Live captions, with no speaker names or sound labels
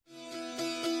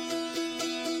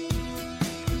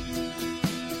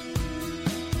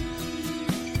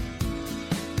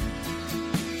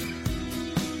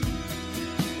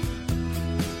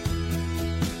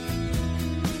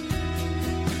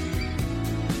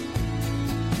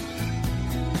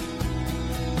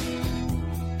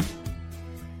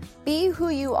who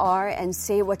you are and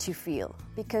say what you feel,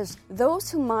 because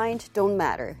those who mind don't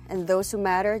matter, and those who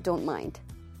matter don't mind.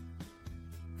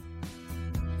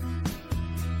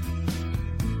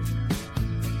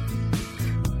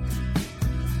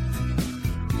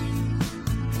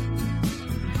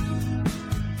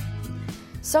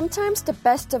 Sometimes the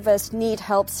best of us need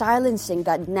help silencing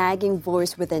that nagging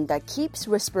voice within that keeps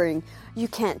whispering, "You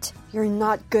can't, you're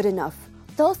not good enough.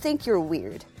 They'll think you're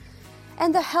weird."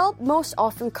 And the help most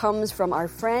often comes from our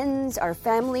friends, our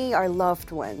family, our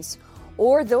loved ones,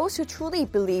 or those who truly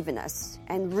believe in us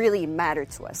and really matter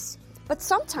to us. But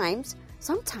sometimes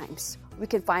we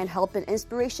can find help and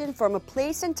inspiration from a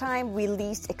place and time we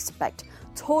least expect,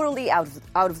 totally out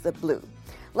of the blue.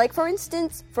 Like, for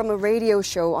instance, from a radio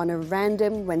show on a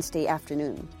random Wednesday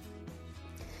afternoon.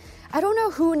 I don't know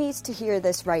who needs to hear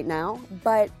this right now,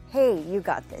 but hey, you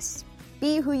got this.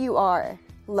 Be who you are.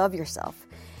 Love yourself.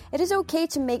 It is okay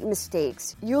to make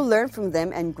mistakes. You'll learn from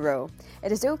them and grow.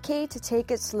 It is okay to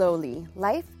take it slowly.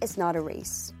 Life is not a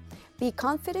race. Be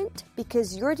confident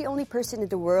because you're the only person in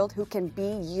the world who can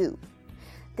be you.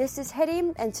 This is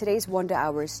Hyerim, and today's Wonder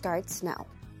Hour starts now.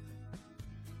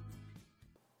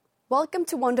 Welcome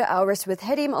to Wonder Hours with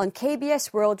Hyerim on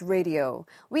KBS World Radio.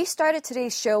 We started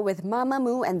today's show with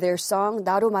Mamamoo and their song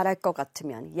나도 말할 것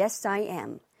같으면, Yes, I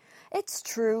Am. It's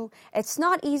true, it's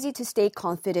not easy to stay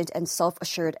confident and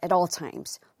self-assured at all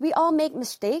times. We all make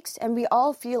mistakes and we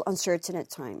all feel uncertain at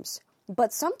times.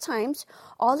 But sometimes,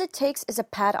 all it takes is a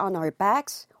pat on our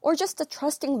backs or just a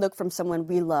trusting look from someone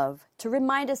we love to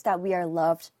remind us that we are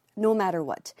loved no matter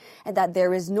what and that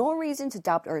there is no reason to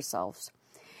doubt ourselves.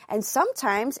 And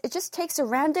sometimes it just takes a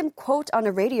random quote on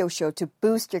a radio show to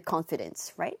boost your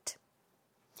confidence, right?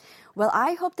 Well,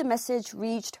 I hope the message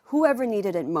reached whoever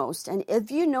needed it most. And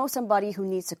if you know somebody who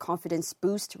needs a confidence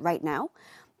boost right now,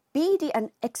 be the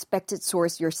unexpected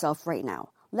source yourself right now.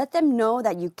 Let them know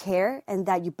that you care and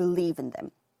that you believe in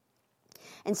them.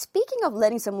 And speaking of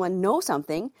letting someone know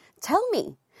something, tell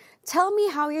me. Tell me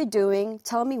how you're doing,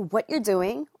 tell me what you're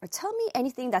doing, or tell me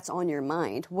anything that's on your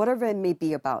mind, whatever it may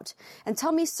be about. And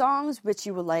tell me songs which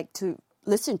you would like to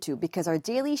listen to, because our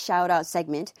daily shout-out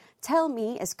segment, Tell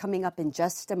Me, is coming up in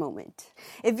just a moment.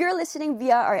 If you're listening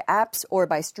via our apps or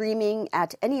by streaming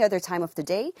at any other time of the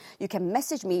day, you can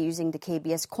message me using the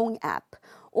KBS Kong app,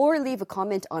 or leave a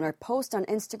comment on our post on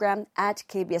Instagram at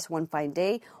KBS One Fine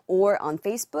Day, or on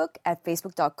Facebook at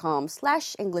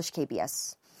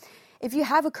facebook.com/EnglishKBS. If you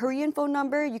have a Korean phone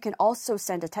number, you can also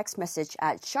send a text message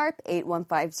at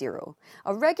 #8150.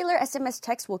 A regular SMS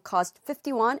text will cost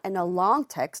 50 won, and a long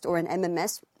text or an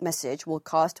MMS message will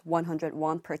cost 100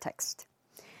 won per text.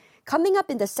 Coming up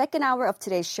in the second hour of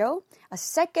today's show, a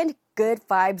second Good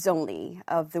Vibes Only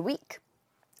of the week.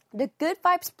 The good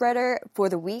vibe spreader for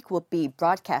the week will be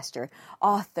broadcaster,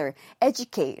 author,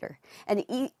 educator, and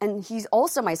he's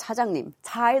also my 사장님,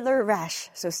 Tyler Rash.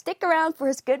 So stick around for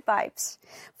his good vibes.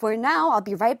 For now, I'll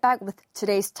be right back with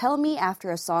today's Tell Me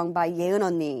after a song by 예은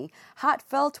언니,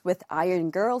 Heartfelt with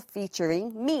Iron Girl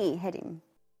featuring me, Hyerim.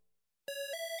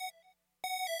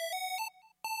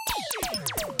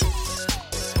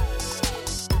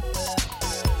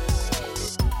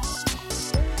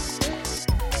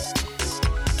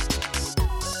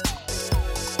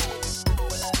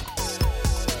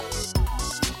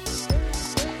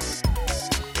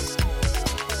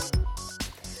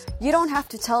 You don't have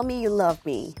to tell me you love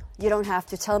me. You don't have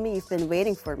to tell me you've been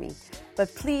waiting for me.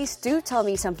 But please do tell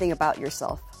me something about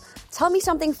yourself. Tell me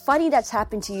something funny that's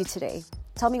happened to you today.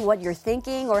 Tell me what you're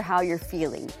thinking or how you're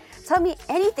feeling. Tell me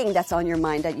anything that's on your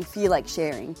mind that you feel like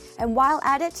sharing. And while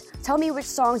at it, tell me which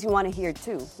songs you want to hear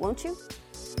too, won't you?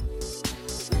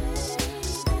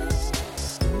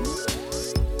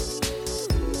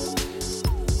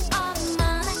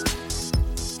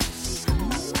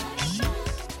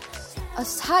 A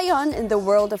sayeon in the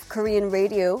world of Korean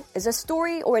radio is a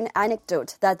story or an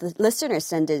anecdote that the listeners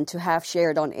send in to have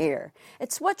shared on air.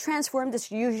 It's what transformed this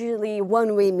usually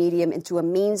one-way medium into a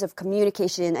means of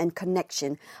communication and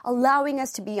connection, allowing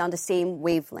us to be on the same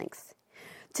wavelength.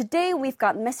 Today, we've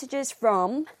got messages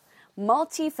from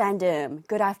Multi-Fandom.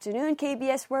 Good afternoon,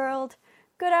 KBS World.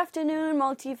 Good afternoon,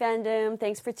 Multi-Fandom.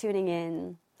 Thanks for tuning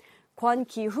in. Kwon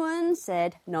Ki-hoon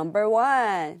said, number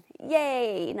one.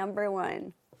 Yay, number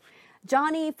one.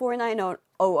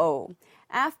 Johnny4900.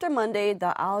 After Monday,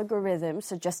 the algorithm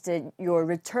suggested your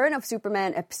Return of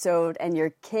Superman episode, and your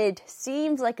kid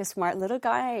seems like a smart little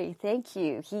guy. Thank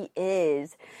you. He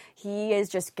is. He is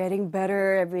just getting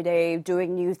better every day,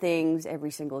 doing new things every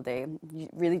single day. You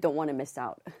really don't want to miss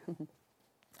out.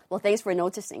 Well, thanks for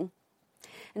noticing.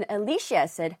 And Alicia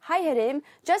said, Hi Hyerim,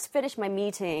 just finished my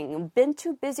meeting. Been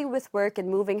too busy with work and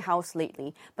moving house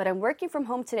lately, but I'm working from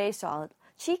home today, so I'll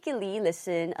cheekily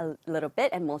listen a little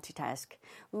bit and multitask.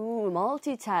 Ooh,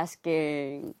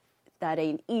 multitasking. That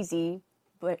ain't easy.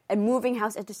 And moving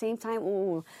house at the same time,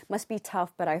 ooh, must be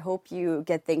tough, but I hope you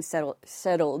get things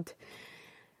settled.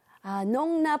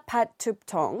 Nongna Pat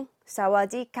Tuptong,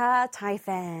 Sawadika Thai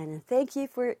fan. Thank you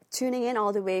for tuning in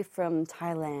all the way from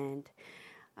Thailand.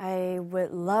 I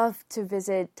would love to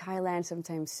visit Thailand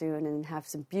sometime soon and have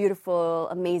some beautiful,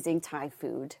 amazing Thai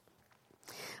food.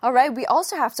 All right, we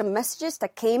also have some messages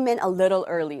that came in a little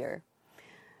earlier.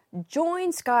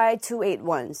 Join Sky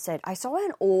 281 said, I saw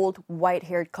an old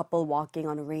white-haired couple walking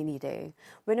on a rainy day.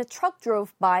 When a truck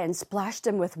drove by and splashed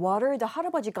them with water, the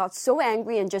할아버지 got so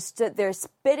angry and just stood there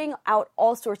spitting out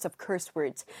all sorts of curse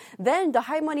words. Then the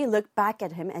할머니 looked back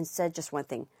at him and said just one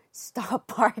thing, stop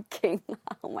barking.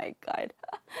 Oh my God.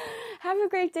 Have a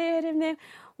great day, Hyerim.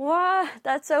 Wow,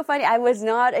 that's so funny. I was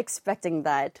not expecting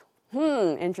that.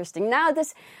 Interesting. Now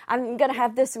I'm going to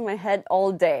have this in my head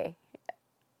all day.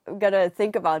 I'm going to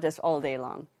think about this all day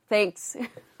long. Thanks.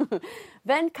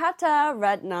 Venkata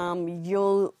Ratnam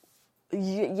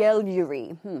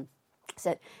Yelyuri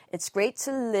said, it's great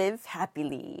to live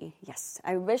happily. Yes,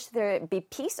 I wish there be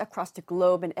peace across the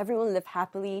globe and everyone live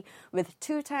happily with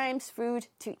 2 times food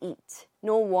to eat.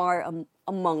 No war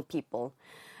among people.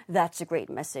 That's a great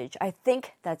message. I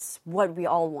think that's what we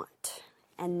all want.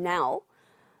 And now,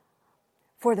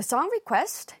 for the song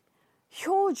request,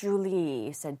 Hyo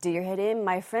Julie said, Dear Hyerim,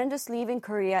 my friend is leaving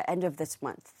Korea end of this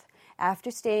month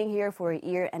after staying here for 1.5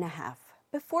 years.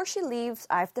 Before she leaves,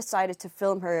 I've decided to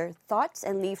film her thoughts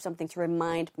and leave something to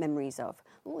remind memories of.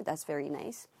 Ooh, that's very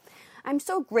nice. I'm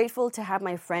so grateful to have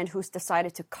my friend who's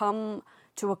decided to come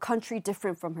to a country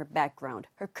different from her background.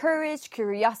 Her courage,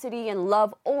 curiosity, and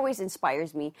love always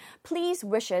inspires me. Please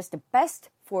wish us the best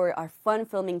for our fun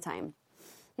filming time.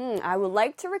 I would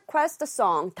like to request the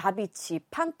song 다비치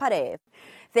팡파레.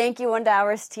 Thank you, Wonder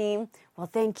Hours team. Well,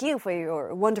 thank you for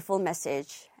your wonderful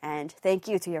message. And thank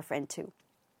you to your friend too.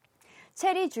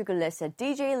 Teddy Jugulis said,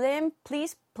 DJ Lim,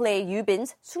 please play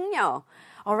Yubin's 숙녀.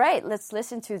 All right, let's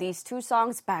listen to these 2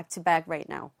 songs back to back right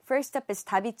now. First up is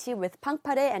다비치 with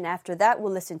팡파레, and after that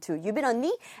we'll listen to Yubin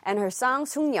언니 and her song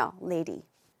숙녀, Lady.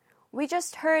 We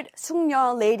just heard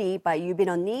숙녀 Lady by Yubin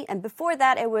언니, and before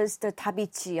that it was the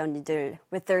다비치 언니들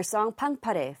with their song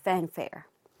팡파레, Fanfare.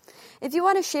 If you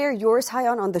want to share yours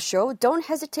Hayeon on the show, don't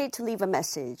hesitate to leave a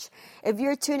message. If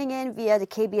you're tuning in via the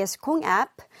KBS Kong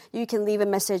app, you can leave a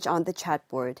message on the chat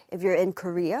board. If you're in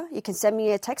Korea, you can send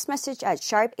me a text message at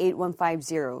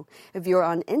 #8150. If you're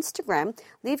on Instagram,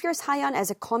 leave yours Hayeon as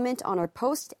a comment on our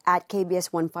post at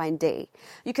KBS One Fine Day.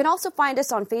 You can also find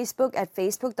us on Facebook at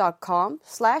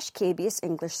facebook.com/KBS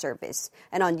English Service.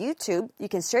 And on YouTube, you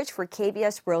can search for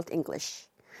KBS World English.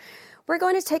 We're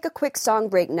going to take a quick song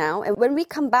break now, and when we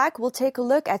come back, we'll take a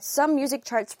look at some music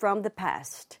charts from the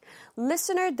past.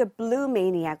 Listener The Blue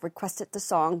Maniac requested the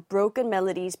song Broken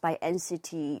Melodies by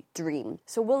NCT Dream.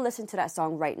 So we'll listen to that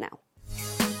song right now.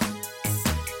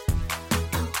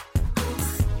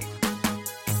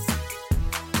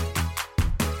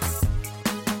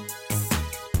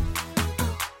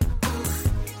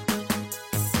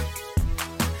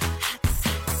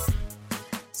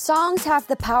 Songs have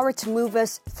the power to move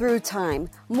us through time.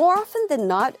 More often than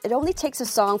not, it only takes a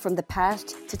song from the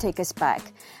past to take us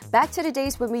back. Back to the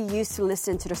days when we used to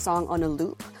listen to the song on a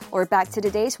loop, or back to the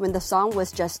days when the song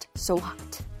was just so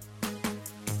hot.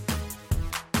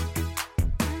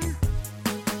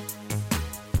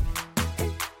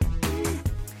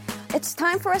 It's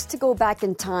time for us to go back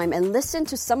in time and listen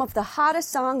to some of the hottest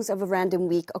songs of a random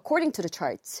week according to the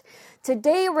charts.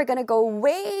 Today, we're going to go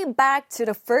way back to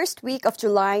the first week of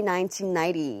July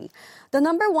 1990. The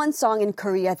 #1 song in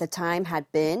Korea at the time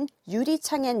had been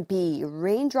유리창 and B,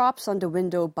 Raindrops on the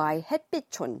Window by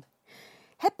햇빛촌.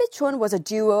 햇빛촌 was a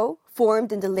duo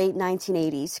formed in the late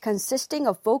 1980s consisting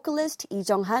of vocalist Lee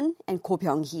Jung-han and Ko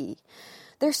Byung-hee.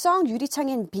 Their song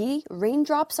유리창 and B,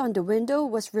 Raindrops on the Window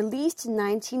was released in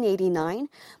 1989,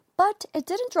 but it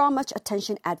didn't draw much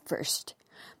attention at first.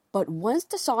 But once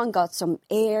the song got some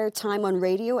air time on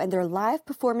radio and their live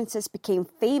performances became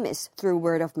famous through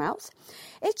word of mouth,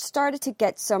 it started to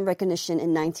get some recognition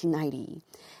in 1990.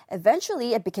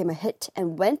 Eventually, it became a hit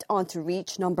and went on to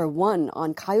reach #1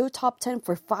 on Gayo Top 10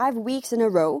 for 5 weeks in a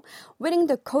row, winning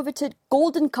the coveted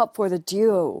Golden Cup for the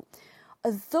duo.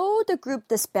 Although the group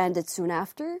disbanded soon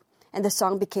after, and the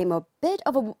song became a bit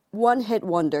of a one-hit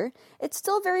wonder, it's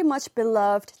still very much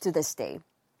beloved to this day.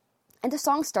 And the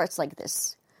song starts like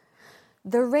this.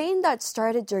 The rain that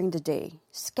started during the day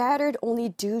scattered only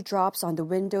dewdrops on the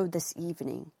window this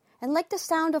evening. And like the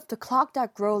sound of the clock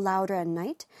that grow louder at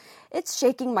night, it's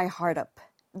shaking my heart up.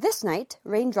 This night,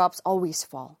 raindrops always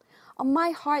fall on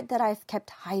my heart that I've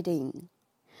kept hiding.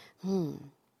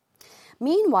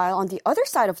 Meanwhile, on the other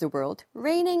side of the world,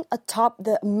 reigning atop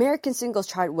the American singles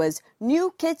chart was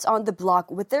New Kids on the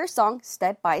Block with their song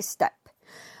Step by Step.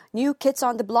 New Kids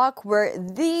on the Block were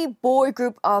the boy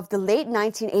group of the late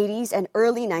 1980s and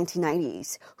early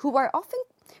 1990s, who are often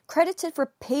credited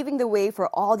for paving the way for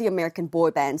all the American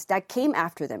boy bands that came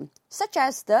after them, such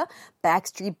as the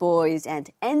Backstreet Boys and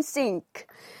NSYNC.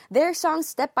 Their song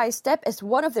Step by Step is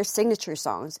one of their signature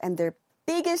songs and their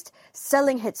biggest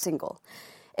selling hit single.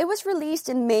 It was released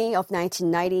in May of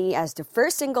 1990 as the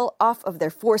first single off of their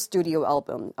fourth studio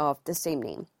album of the same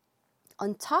name.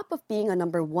 On top of being a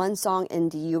number one song in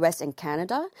the US and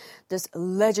Canada, this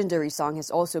legendary song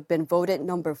has also been voted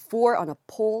number 4 on a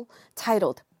poll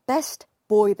titled Best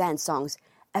Boy Band Songs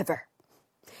Ever,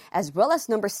 as well as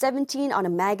number 17 on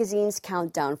a magazine's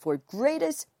countdown for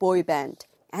greatest boy band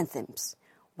anthems.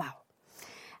 Wow.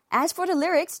 As for the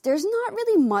lyrics, there's not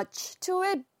really much to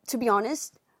it, to be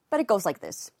honest, but it goes like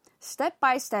this. Step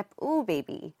by step, ooh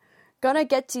baby, gonna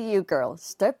get to you girl,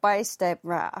 step by step,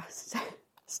 rah.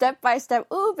 Step by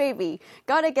step, ooh baby,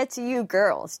 gotta get to you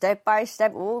girl, step by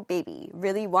step, ooh baby,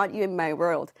 really want you in my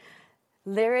world.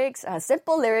 Lyrics,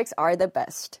 simple lyrics are the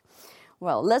best.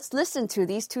 Well, let's listen to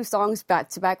these two songs back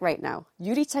to back right now.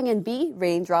 유리창 and B,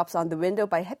 Raindrops on the Window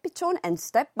by 햇빛촌 and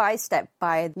Step by Step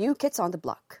by New Kids on the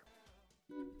Block.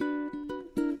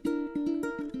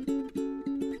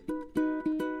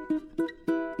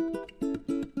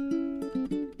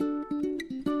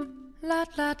 La,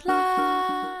 la, la.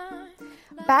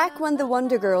 Back when the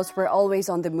Wonder Girls were always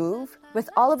on the move, with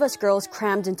all of us girls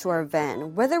crammed into our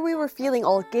van, whether we were feeling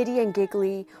all giddy and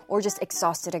giggly or just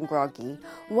exhausted and groggy,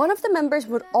 one of the members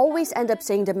would always end up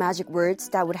saying the magic words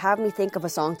that would have me think of a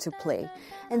song to play.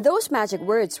 And those magic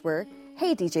words were,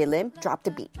 "Hey DJ Lim, drop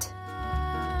the beat."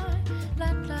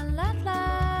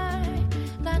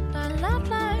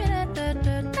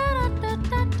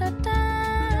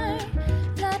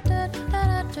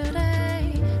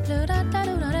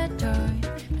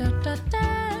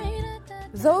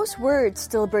 Those words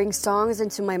still bring songs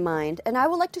into my mind, and I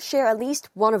would like to share at least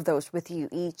one of those with you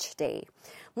each day.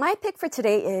 My pick for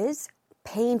today is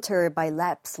Painter by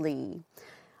Lapsley.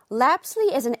 Lapsley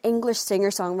is an English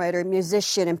singer-songwriter,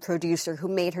 musician, and producer who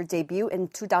made her debut in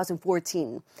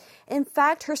 2014. In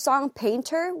fact, her song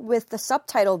Painter, with the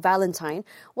subtitle Valentine,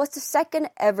 was the second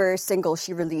ever single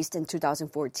she released in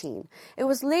 2014. It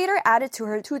was later added to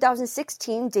her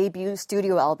 2016 debut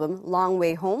studio album, Long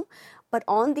Way Home, but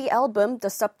on the album, the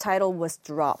subtitle was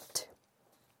dropped.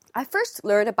 I first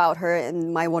learned about her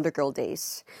in my Wonder Girl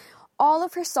days. All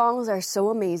of her songs are so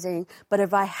amazing, but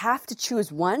if I have to choose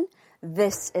one,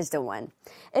 this is the one.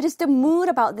 It is the mood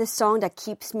about this song that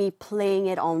keeps me playing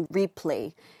it on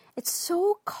replay. It's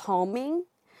so calming.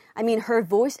 I mean, her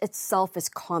voice itself is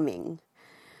calming.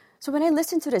 So when I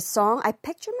listen to this song, I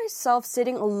picture myself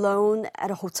sitting alone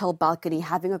at a hotel balcony,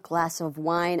 having a glass of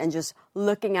wine and just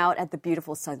looking out at the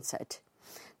beautiful sunset.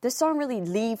 This song really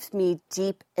leaves me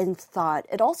deep in thought.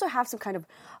 It also has some kind of,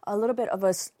 a little bit of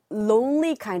a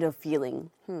lonely kind of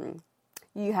feeling.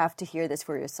 You have to hear this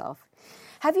for yourself.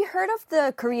 Have you heard of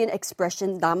the Korean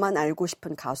expression 나만 알고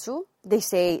싶은 가수? They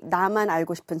say 나만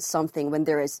알고 싶은 something when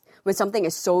something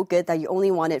is so good that you only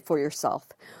want it for yourself.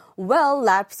 Well,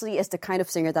 Lapsley is the kind of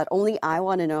singer that only I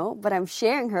want to know, but I'm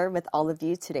sharing her with all of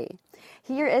you today.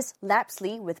 Here is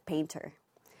Lapsley with Painter.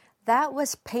 That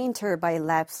was Painter by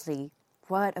Lapsley.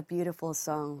 What a beautiful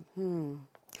song.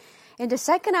 In the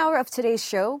second hour of today's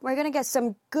show, we're going to get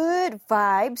some good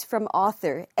vibes from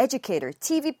author, educator,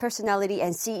 TV personality,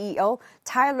 and CEO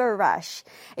Tyler Rash.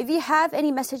 If you have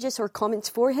any messages or comments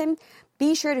for him,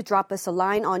 be sure to drop us a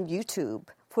line on YouTube.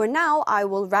 For now, I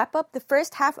will wrap up the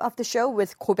first half of the show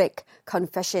with 고백,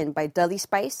 Confession by Deli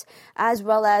Spice, as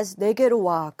well as 내게로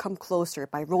와, Come Closer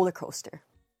by Roller Coaster.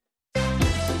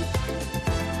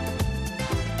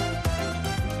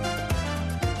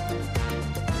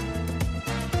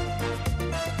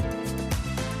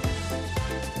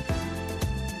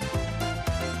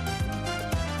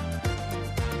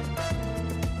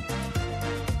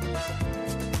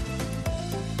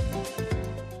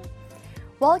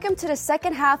 Welcome to the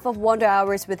second half of Wonder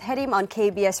Hours with Hyerim on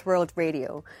KBS World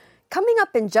Radio. Coming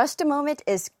up in just a moment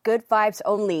is Good Vibes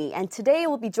Only, and today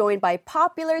we'll be joined by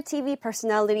popular TV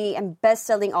personality and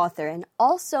best-selling author, and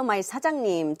also my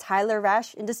사장님, Tyler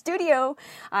Rash, in the studio.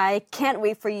 I can't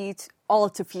wait for you all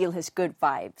to feel his good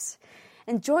vibes.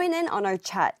 And join in on our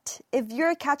chat. If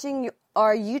you're catching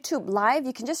our YouTube live,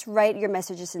 you can just write your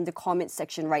messages in the comment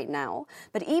section right now.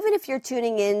 But even if you're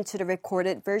tuning in to the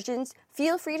recorded versions,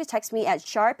 feel free to text me at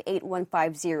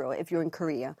 #8150 if you're in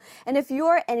Korea. And if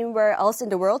you're anywhere else in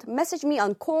the world, message me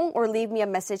on Kong or leave me a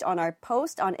message on our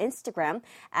post on Instagram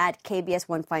at KBS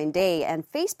One Fine Day and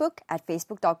Facebook at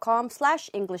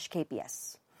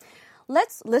facebook.com/EnglishKBS.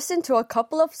 Let's listen to a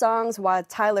couple of songs while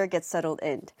Tyler gets settled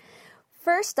in.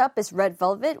 First up is Red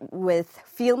Velvet with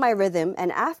Feel My Rhythm,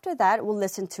 and after that, we'll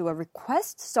listen to a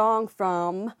request song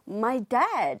from my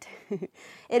dad.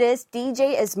 It is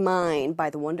DJ Is Mine by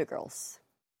the Wonder Girls.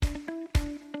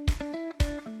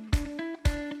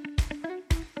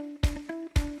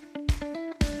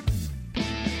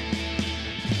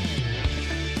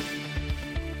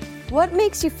 What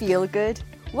makes you feel good?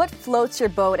 What floats your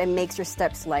boat and makes your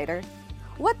steps lighter?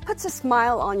 What puts a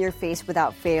smile on your face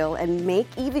without fail and make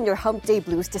even your hump day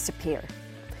blues disappear?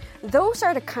 Those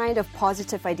are the kind of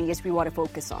positive ideas we want to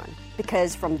focus on.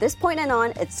 Because from this point and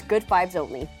on, it's good vibes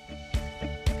only.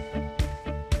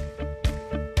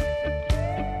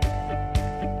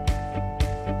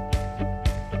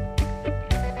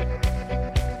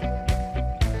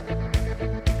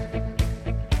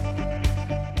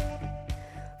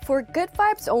 For Good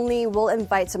Vibes Only, we'll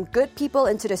invite some good people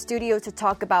into the studio to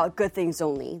talk about good things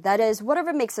only. That is,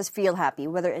 whatever makes us feel happy,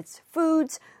 whether it's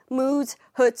foods, moods,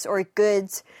 hoods, or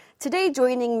goods. Today,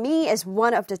 joining me is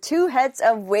one of the two heads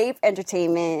of Wave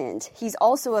Entertainment. He's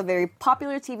also a very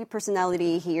popular TV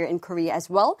personality here in Korea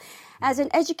as well. As an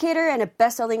educator and a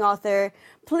best-selling author,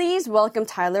 please welcome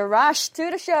Tyler Rush to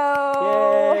the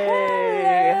show.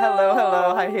 Yay!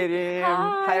 Hello. Hi, Hyerim.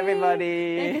 Hi,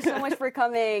 everybody. Thank you so much for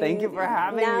coming. Thank you for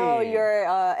having me. Now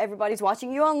everybody's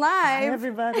watching you on live. Hi,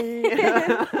 everybody.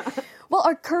 Well,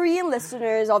 our Korean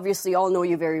listeners obviously all know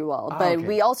you very well, but okay.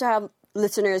 we also have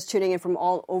listeners tuning in from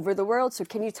all over the world. So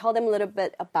can you tell them a little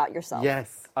bit about yourself?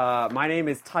 Yes. My name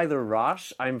is Tyler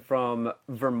Rush. I'm from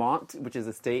Vermont, which is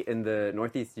a state in the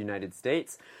Northeast United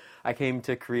States. I came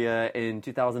to Korea in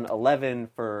 2011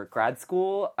 for grad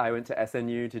school. I went to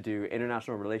SNU to do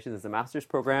international relations as a master's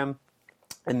program.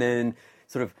 And then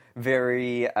sort of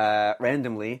very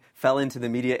randomly fell into the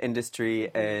media industry,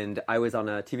 and I was on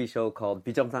a TV show called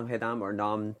비정상회담 or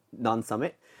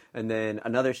Non-Summit. And then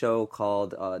another show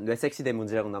called 뇌섹시대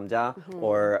문제적 남자,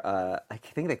 or I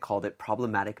think they called it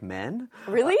Problematic Men.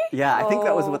 Really? Yeah, I think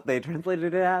that was what they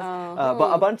translated it as.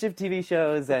 But a bunch of TV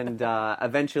shows, and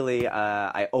eventually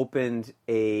I opened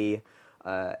an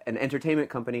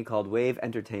entertainment company called Wave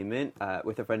Entertainment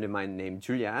with a friend of mine named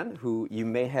Julian, who you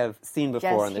may have seen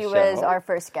before on the show. Yes, he was our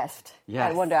first guest at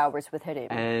Yes. Wonder Hours with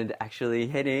Hyerim. And actually,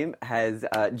 Hyerim has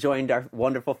joined our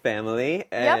wonderful family.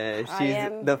 Yep, She's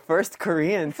the first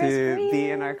Korean to be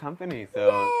in our company.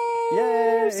 So,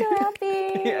 Yay! I'm so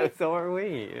happy. Yeah, so are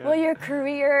we. Well, your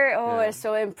career is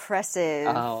so impressive.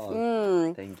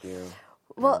 Oh, thank you.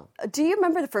 Well, do you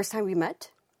remember the first time we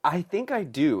met? I think I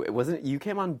do. It wasn't, you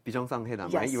came on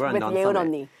비정상회담, right? Yes, You were on with Non-Summit. 예은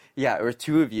언니. Yeah, there were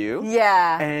two of you.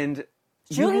 Yeah. And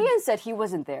Julian said he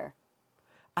wasn't there.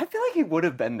 I feel like he would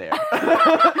have been there.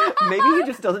 Maybe he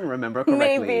just doesn't remember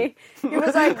correctly. Maybe. He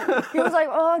was like,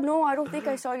 oh, no, I don't think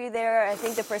I saw you there. I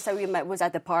think the first time we met was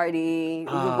at the party,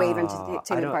 the Wave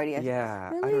Entertainment party.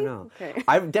 Yeah, Really? I don't know. Okay.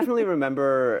 I definitely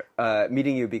remember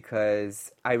meeting you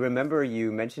because I remember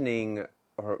you mentioning,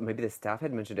 or maybe the staff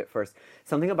had mentioned it first,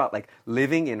 something about like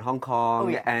living in Hong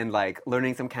Kong and like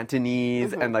learning some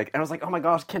Cantonese and I was like, oh my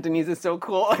gosh, Cantonese is so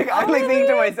cool. Like I'm like thinking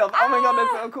to myself, oh my god,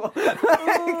 that's so cool.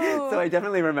 So I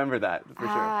definitely remember that for sure.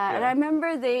 Yeah. And I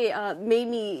remember they made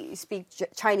me speak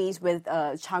Chinese with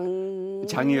Chang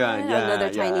Yuan, yeah, another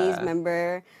Chinese yeah.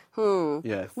 member.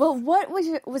 Yes. Well, what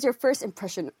was your first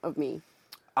impression of me?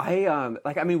 We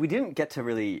didn't get to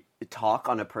really talk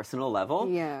on a personal level.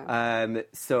 Yeah.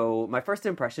 So my first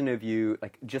impression of you,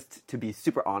 like, just to be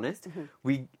super honest,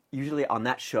 we usually on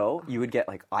that show, you would get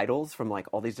like idols from like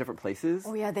all these different places.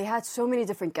 Oh yeah, they had so many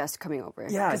different guests coming over.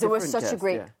 Yeah, because it was such a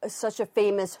great, such a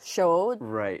famous show.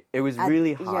 Right. It was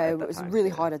really hot. Yeah, at it the was time. really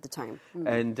hot at the time.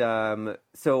 And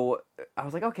so I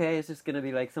was like, okay, it's just gonna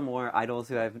be like some more idols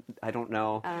who I don't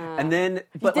know. And then,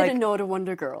 but you didn't know the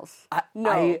Wonder Girls.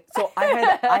 I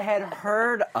had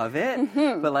heard of it,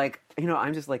 but like, you know,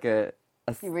 I'm just like a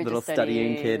little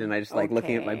studying kid, and I just like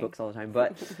looking at my books all the time.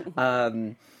 But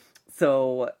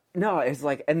so no, it's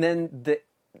like, and then the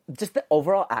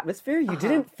overall atmosphere, you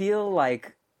didn't feel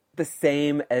like the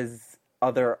same as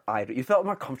other idols. You felt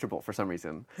more comfortable for some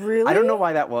reason. Really? I don't know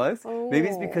why that was. Maybe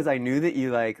it's because I knew that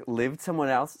you like lived somewhere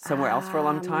else for a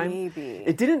long time. Maybe.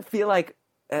 It didn't feel like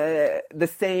the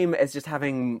same as just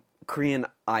having Korean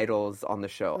idols on the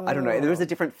show. I don't know. There was a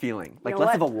different feeling, like You know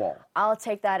less what? of a wall. I'll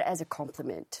take that as a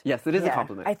compliment. Yes, it is a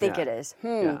compliment. I think Yeah. it is.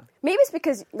 Yeah. Maybe it's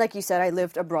because, like you said, I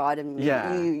lived abroad and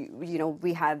Yeah.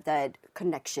 we have that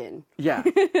connection. Yeah,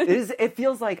 it is. It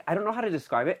feels like, I don't know how to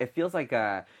describe it. It feels like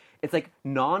it's like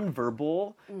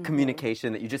non-verbal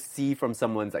communication that you just see from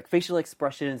someone's like facial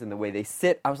expressions and the way they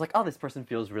sit. I was like, oh, this person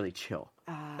feels really chill.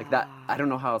 Like that. I don't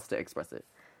know how else to express it.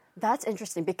 That's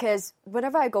interesting because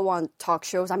whenever I go on talk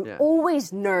shows, I'm Yeah.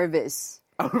 always nervous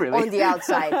Oh, really? on the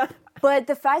outside. But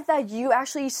the fact that you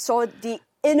actually saw the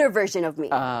inner version of me,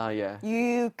 Yeah.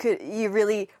 you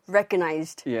really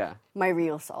recognized Yeah. my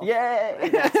real self.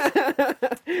 Yay!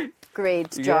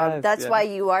 Great job. Yes, That's yes. why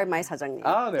you are my 사장님.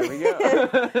 Oh, there we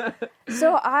go.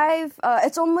 So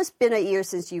it's almost been a year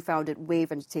since you founded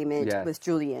Wave Entertainment Yes. with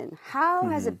Julian.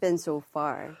 How has it been so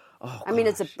far? Oh, I mean,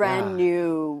 it's a gosh, brand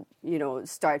yeah. new,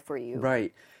 start for you.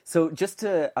 Right. So just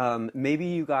to, maybe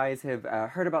you guys have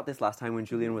heard about this last time when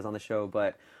Julian was on the show,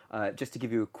 but just to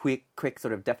give you a quick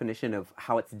sort of definition of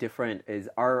how it's different is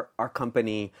our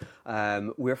company,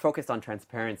 we're focused on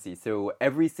transparency. So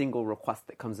every single request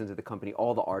that comes into the company,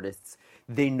 all the artists,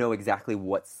 they know exactly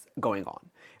what's going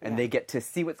on. And they get to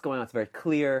see what's going on. It's very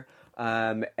clear.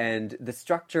 And the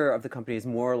structure of the company is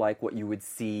more like what you would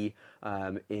see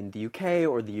in the UK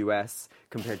or the US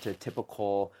compared to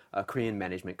typical Korean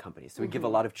management companies. So we give a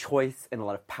lot of choice and a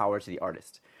lot of power to the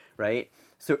artist, right?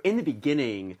 So in the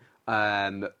beginning,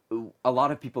 a lot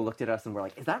of people looked at us and were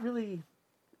like, is that really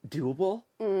doable?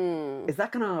 Is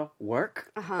that gonna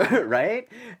work? Right?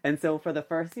 And so for the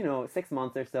first, 6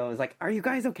 months or so, it was like, are you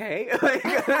guys okay?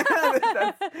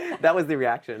 That was the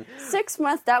reaction. 6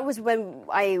 months, that was when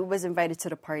I was invited to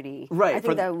the party. Right, I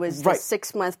think that was the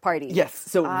 6-month party. Yes.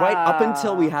 So right up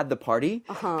until we had the party,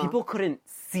 people couldn't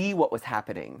see what was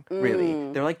happening,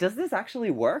 really. They're like, does this actually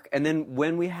work? And then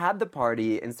when we had the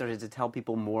party and started to tell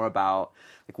people more about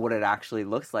like what it actually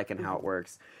looks like and how it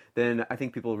works, then I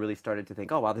think people really started to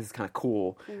think, oh, wow, this is kind of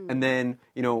cool. And then,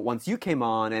 once you came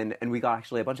on and we got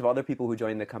actually a bunch of other people who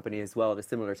joined the company as well at a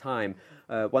similar time,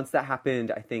 once that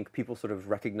happened, I think people sort of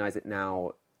recognize it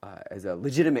now as a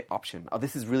legitimate option. Oh,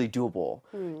 this is really doable.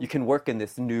 You can work in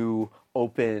this new,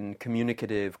 open,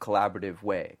 communicative, collaborative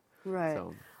way. Right.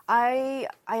 So. I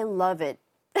love it.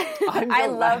 I'm I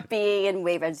so love being in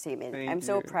Wave Entertainment. Thank I'm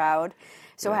so you. proud,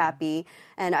 so happy.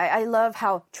 And I love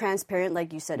how transparent,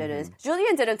 like you said, it is.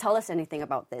 Julian didn't tell us anything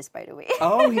about this, by the way.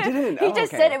 Oh, he didn't? He Oh,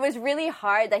 just okay. said it was really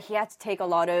hard, that he had to take a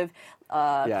lot of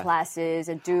classes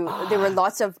and there were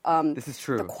lots of This is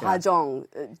true. the 과정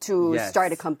to Yes.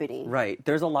 start a company. Right.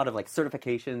 There's a lot of like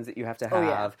certifications that you have to have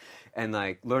yeah. and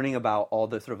like learning about all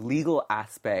the sort of legal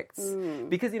aspects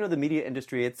because the media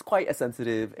industry, it's quite a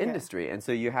sensitive industry, and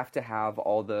so you have to have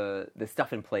all the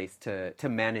stuff in place to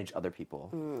manage other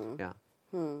people. Yeah.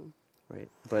 Right.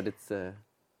 But it's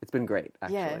been great,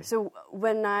 actually. Yeah. So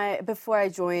before I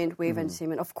joined Wave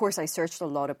Entertainment, of course I searched a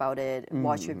lot about it,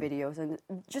 watched your videos, and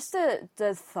just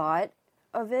the thought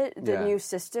of it, the Yeah. new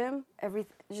system,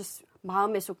 everything, just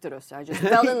마음에 쏙 들었어요. I just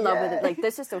fell in love with it. Like,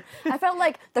 this is so. I felt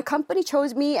like the company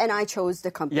chose me and I chose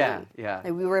the company. Yeah, yeah.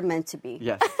 Like we were meant to be.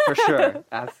 Yes, for sure.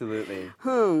 Absolutely.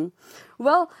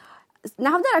 Well,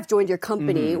 now that I've joined your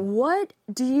company, what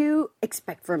do you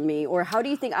expect from me, or how do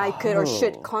you think I could or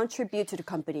should contribute to the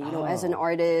company? As an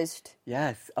artist.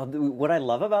 Yes. What I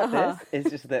love about this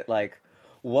is just that, like,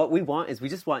 what we want is we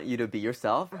just want you to be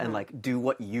yourself and, like, do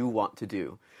what you want to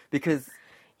do. Because,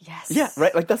 Yes. yeah,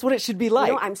 right? Like, that's what it should be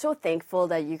like. I'm so thankful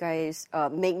that you guys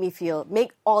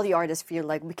make all the artists feel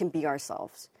like we can be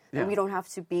ourselves. Yeah. And we don't have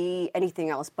to be anything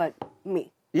else but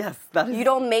me. Yes, that is... You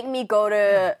don't make me go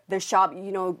to the shop,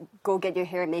 go get your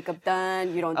hair and makeup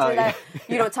done. You don't do that.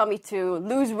 You don't tell me to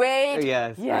lose weight.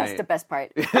 Yes, right. The best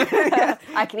part.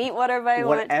 I can eat whatever I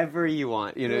want. Whatever you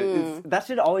want. That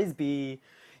should always be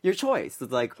your choice.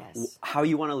 It's like how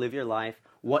you want to live your life,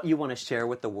 what you want to share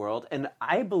with the world. And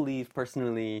I believe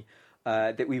personally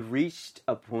that we've reached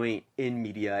a point in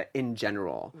media in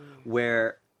general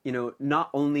where, not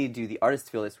only do the artists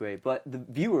feel this way, but the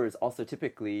viewers also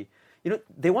typically,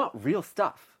 they want real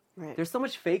stuff. Right. There's so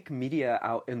much fake media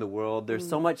out in the world. There's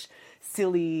so much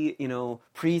silly,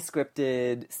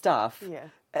 pre-scripted stuff.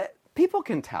 Yeah. People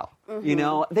can tell,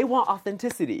 they want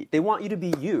authenticity. They want you to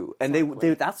be you, and they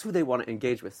that's who they want to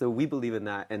engage with. So we believe in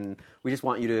that, and we just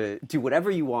want you to do whatever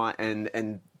you want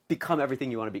and become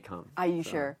everything you want to become. Are you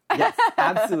sure? Yes,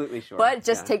 absolutely sure. But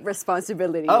just take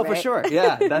responsibility. Oh, right? for sure.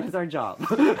 Yeah, that is our job.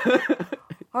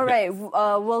 All right,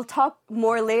 we'll talk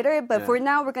more later, but for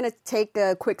now, we're going to take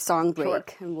a quick song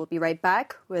break, and we'll be right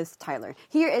back with Tyler.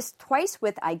 Here is Twice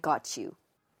with I Got You.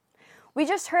 We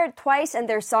just heard Twice and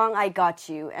their song I Got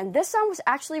You. And this song was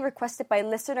actually requested by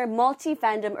listener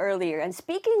Multi-Fandom earlier. And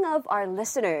speaking of our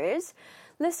listeners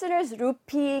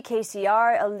Rupi,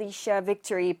 KCR, Alicia,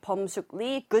 Victory, Pomsuk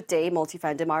Lee, Good Day,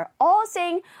 Multi-Fandom are all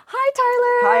saying, Hi,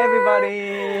 Tyler! Hi,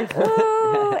 everybody!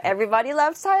 Ooh, everybody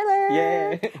loves Tyler!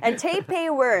 Yay! And Taipei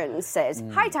Wern says,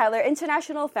 Hi, Tyler.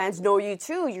 International fans know you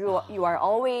too. You are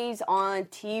always on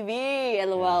TV.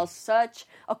 LOL, such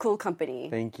a cool company.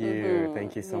 Thank you.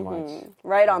 Thank you so much.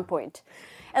 Right on point.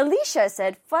 Alicia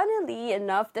said, funnily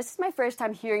enough, this is my first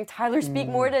time hearing Tyler speak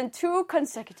more than 2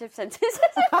 consecutive sentences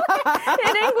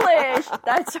in English.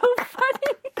 That's so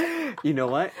funny. You know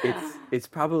what? It's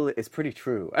pretty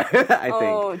true. I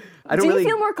think. I don't do you really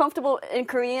feel more comfortable in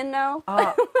Korean now?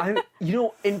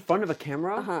 In front of a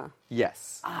camera.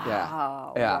 Yes. Yeah.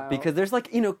 Wow. Because there's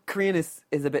Korean is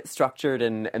a bit structured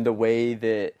and the way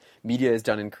that media is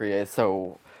done in Korea is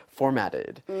so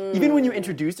formatted. Even when you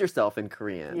introduce yourself in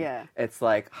Korean, it's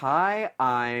like, hi,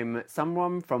 I'm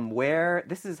someone from where,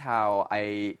 this is how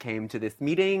I came to this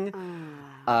meeting.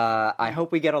 I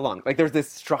hope we get along. Like there's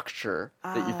this structure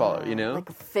that you follow, you know? Like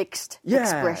a fixed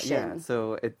expression. Yeah.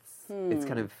 So it's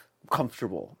kind of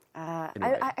comfortable.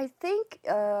 I think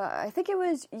it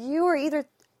was you or either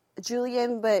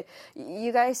Julian, but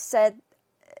you guys said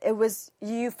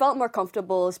you felt more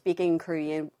comfortable speaking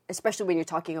Korean, especially when you're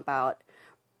talking about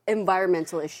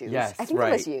environmental issues. Yes, I think right.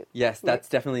 that was you. Yes, that's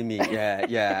definitely me.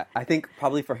 Yeah. I think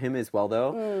probably for him as well,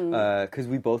 though, because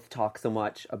we both talk so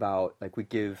much about, we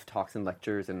give talks and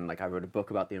lectures, and I wrote a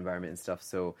book about the environment and stuff.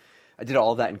 So I did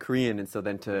all of that in Korean, and so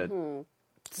then to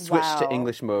switch to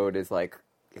English mode is you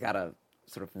gotta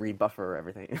sort of rebuffer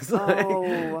everything. It's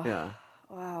yeah.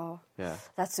 Wow. Yeah.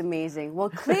 That's amazing. Well,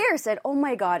 Claire said, oh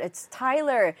my God, it's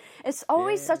Tyler. It's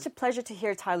always such a pleasure to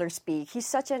hear Tyler speak. He's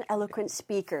such an eloquent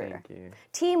speaker. Thank you.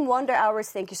 Team Wonder Hours,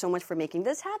 thank you so much for making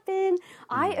this happen.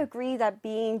 I agree that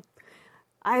being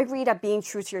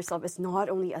true to yourself is not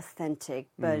only authentic,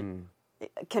 but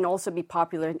it can also be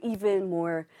popular and even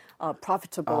more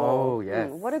profitable. Oh,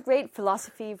 yes. What a great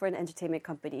philosophy for an entertainment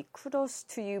company. Kudos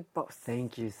to you both.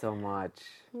 Thank you so much.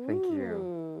 Thank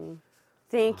you.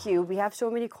 Thank you. We have so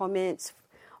many comments.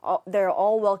 They're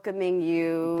all welcoming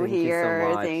you Thank here. You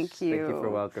so much. Thank you. Thank you for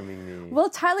welcoming me. Well,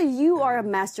 Tyler, you are a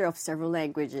master of several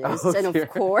languages. And of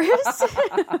course,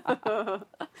 I'm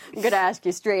going to ask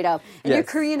you straight up. And your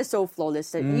Korean is so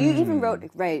flawless that you even wrote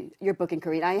your book in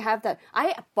Korean. I have that.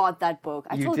 I bought that book.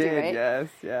 I told you, right? Yes,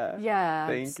 yeah. Yeah,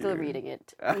 Thank I'm still you. reading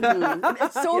it.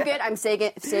 It's so good. I'm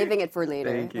saving it for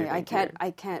later. Thank you, I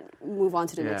can't move on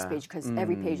to the next page because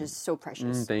every page is so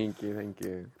precious. Thank you.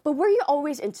 But were you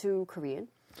always into Korean?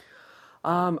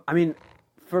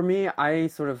 For me, I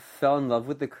sort of fell in love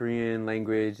with the Korean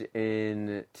language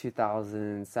in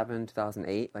 2007,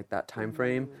 2008, that time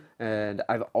frame. And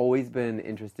I've always been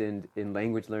interested in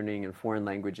language learning and foreign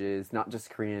languages, not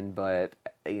just Korean, but,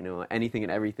 anything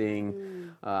and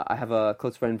everything. I have a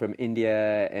close friend from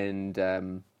India,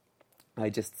 and I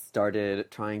just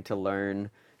started trying to learn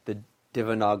the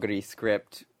Devanagari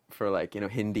script for,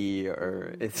 Hindi,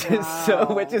 or it's just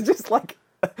which is just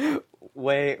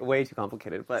way too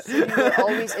complicated, but so you're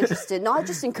always interested not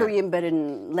just in Korean but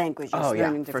in languages,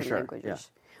 learning different languages. Yeah.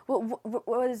 Well,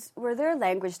 were there a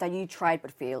language that you tried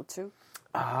but failed to?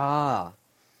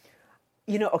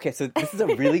 Okay, so this is a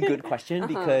really good question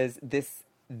because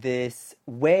this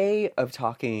way of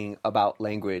talking about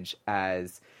language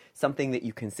as something that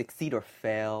you can succeed or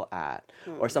fail at,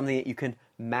 or something that you can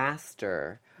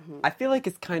master, I feel like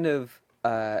it's kind of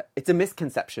it's a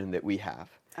misconception that we have.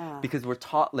 Because we're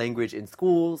taught language in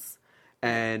schools,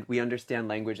 and we understand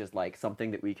language as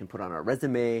something that we can put on our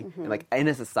resume, and in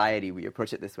a society we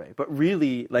approach it this way. But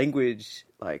really, language,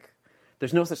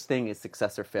 there's no such thing as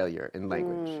success or failure in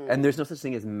language, and there's no such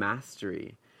thing as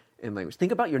mastery in language.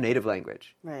 Think about your native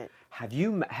language. Right.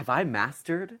 Have I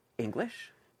mastered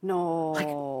English?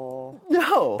 No.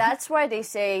 No. That's why they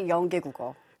say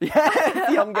영계국어. Yeah,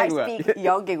 I speak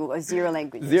영계국어, 0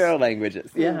 languages. 0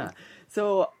 languages. Yeah.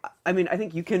 So, I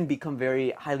think you can become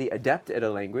very highly adept at a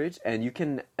language, and you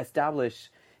can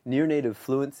establish near native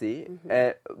fluency,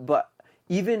 but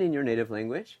even in your native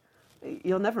language,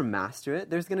 you'll never master it.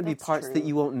 There's going to be parts that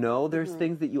you won't know. There's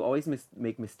things that you always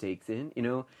make mistakes in,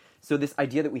 So this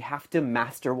idea that we have to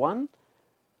master one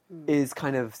is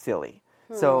kind of silly.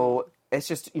 So it's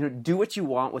just, do what you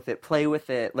want with it, play with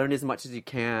it, learn as much as you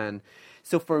can.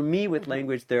 So for me with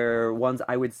language, there are ones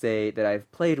I would say that I've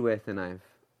played with and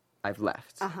I've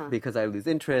left because I lose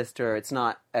interest, or it's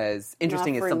not as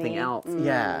interesting as something else.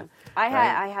 Yeah,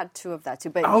 I had 2 of that too.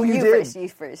 But you did? You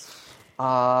first.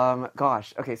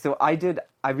 Gosh. Okay. So I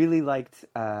really liked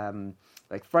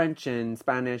like French and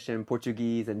Spanish and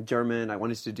Portuguese and German. I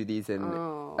wanted to do these in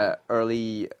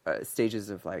early stages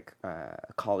of like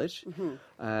college.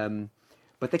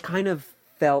 But they kind of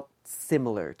felt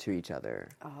similar to each other.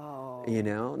 You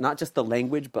know, not just the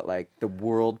language, but like the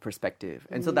world perspective.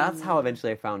 And so that's how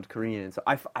eventually I found Korean. So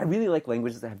I really like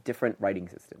languages that have different writing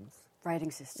systems.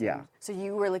 Writing system. Yeah. So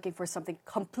you were looking for something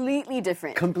completely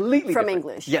different. Completely from different.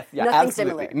 English. Yes, yeah, Nothing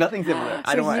absolutely. similar. Nothing similar.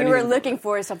 I don't So want you were anything looking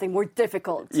similar. for something more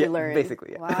difficult to learn.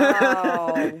 Basically,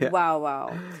 yeah. Wow.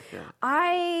 Wow.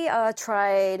 I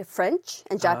tried French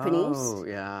and Japanese. Oh,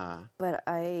 yeah. But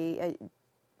I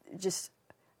just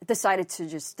decided to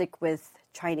just stick with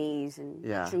Chinese and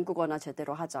중국어나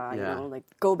제대로 하자. You know, like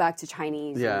go back to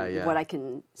Chinese and what I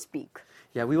can speak.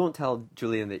 Yeah, we won't tell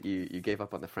Julian that you gave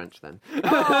up on the French then.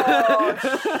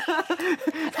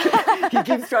 He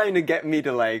keeps trying to get me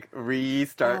to like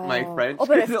restart my French. Oh,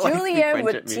 but if to, like, speak Julian French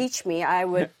would at me. teach me, I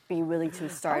would be willing to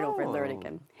start over and learn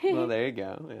again. Well, there you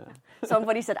go. Yeah.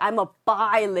 Somebody said I'm a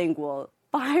bilingual.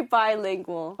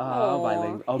 Bilingual. Bilingual.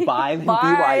 Oh,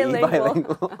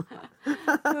 bilingual.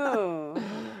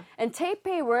 And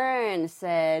Taipei Wern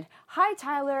said, "Hi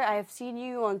Tyler, I have seen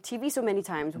you on TV so many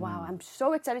times. Wow, I'm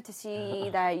so excited to see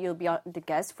that you'll be the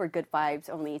guest for Good Vibes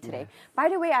only today. By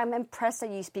the way, I'm impressed that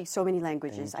you speak so many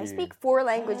languages. I speak 4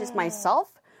 languages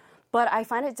myself, but I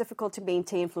find it difficult to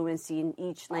maintain fluency in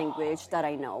each language that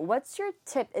I know. What's your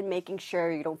tip in making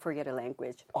sure you don't forget a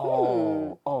language?"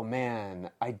 Oh man,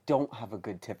 I don't have a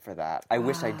good tip for that. I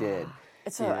wish I did.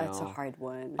 It's a hard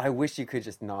one. I wish you could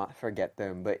just not forget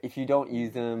them, but if you don't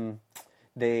use them,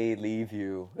 they leave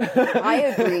you.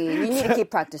 I agree. You need to keep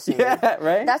practicing. Yeah,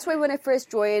 right? That's why when I first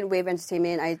joined Wave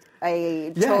Entertainment,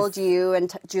 I told you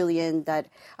and Julian that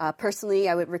personally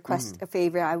I would request a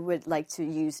favor. I would like to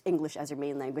use English as your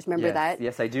main language. Remember that?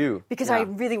 Yes, I do. Because I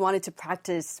really wanted to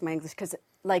practice my English because,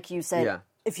 like you said,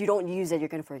 if you don't use it, you're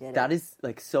going to forget it. That is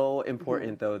like so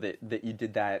important though that you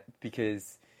did that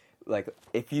because like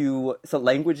so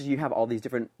language, you have all these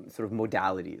different sort of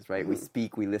modalities, right? We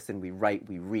speak, we listen, we write,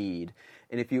 we read.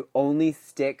 And if you only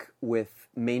stick with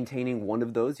maintaining one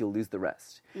of those, you'll lose the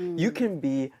rest. You can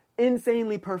be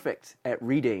insanely perfect at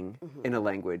reading in a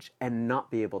language and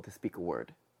not be able to speak a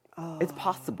word. It's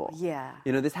possible. Yeah.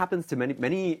 You know, this happens to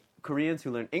many Koreans who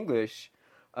learn English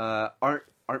aren't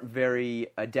very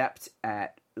adept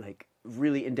at like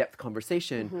really in-depth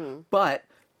conversation, but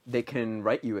they can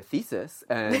write you a thesis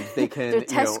and they can their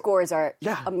test scores are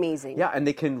amazing. Yeah, and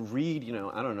they can read,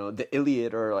 I don't know, the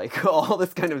Iliad or like all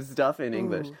this kind of stuff in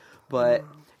English. But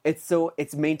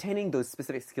it's maintaining those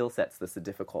specific skill sets that's the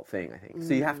difficult thing, I think.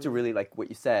 So you have to really, like what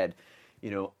you said,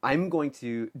 I'm going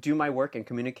to do my work in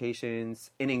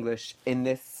communications in English in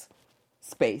this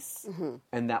space,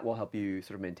 and that will help you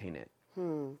sort of maintain it.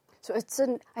 So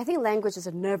I think language is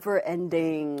a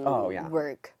never-ending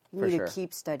work. You need to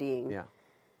keep studying. Yeah.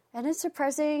 And it's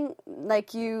surprising,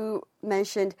 like you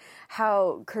mentioned,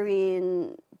 how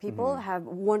Korean people have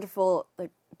wonderful,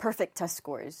 like perfect test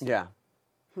scores. Yeah,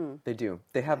 they do.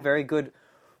 They have very good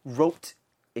rote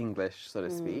English, so to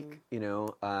speak.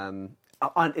 And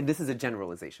this is a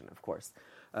generalization, of course.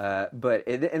 But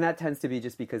and that tends to be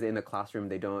just because in the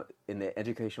classroom in the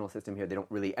educational system here, they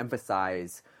don't really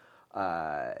emphasize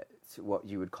what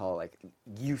you would call like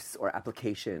use or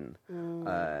application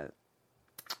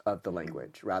of the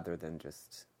language rather than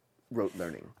just rote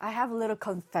learning. I have a little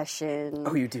confession.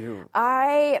 Oh, you do?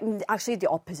 I'm actually the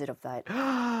opposite of that.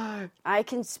 I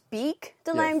can speak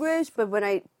the language, but when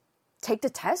I take the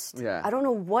test, I don't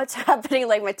know what's happening.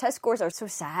 Like my test scores are so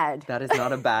sad. That is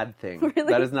not a bad thing.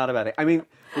 Really? That is not a bad thing. I mean,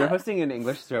 you're hosting an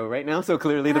English show right now, so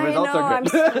clearly the results are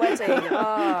good. I'm sweating.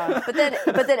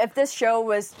 But then if this show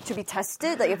was to be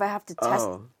tested, like if I have to test...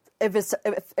 If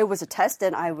it was a test,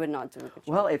 then I would not do it.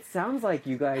 Well, it sounds like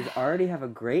you guys already have a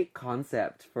great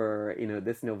concept for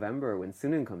this November when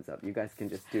Sunan comes up. You guys can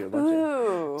just do a bunch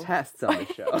of tests on the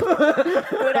show.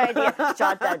 Good idea.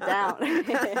 Jot that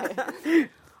down.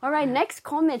 All right, next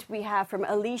comment we have from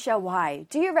Alicia Y.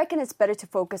 Do you reckon it's better to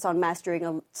focus on mastering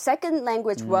a second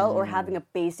language well or having a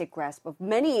basic grasp of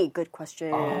many? Good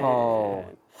question.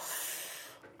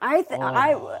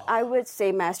 I would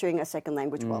say mastering a second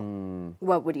language well.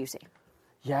 What would you say?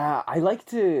 Yeah, I like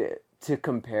to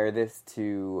compare this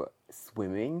to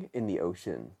swimming in the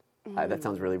ocean. That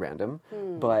sounds really random.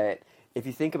 But if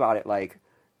you think about it, like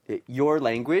your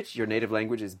language, your native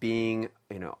language is being,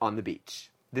 on the beach.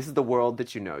 This is the world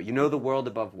that you know. You know the world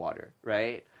above water,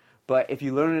 right? But if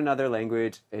you learn another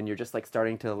language and you're just like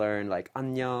starting to learn like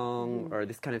안녕 or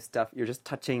this kind of stuff, you're just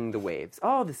touching the waves.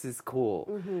 Oh, this is cool.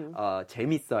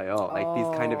 재밌어요. Like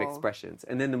these kind of expressions.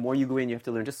 And then the more you go in, you have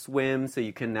to learn to swim so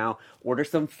you can now order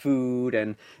some food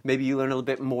and maybe you learn a little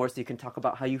bit more so you can talk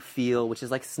about how you feel, which is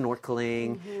like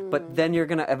snorkeling. But then you're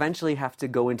going to eventually have to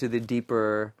go into the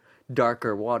deeper,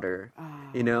 darker water,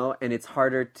 you know, and it's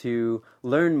harder to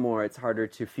learn more. It's harder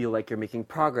to feel like you're making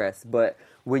progress. But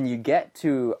when you get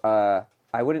to,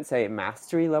 I wouldn't say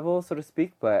mastery level, so to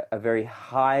speak, but a very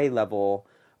high level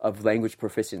of language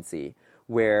proficiency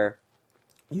where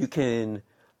you can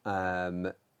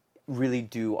really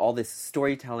do all this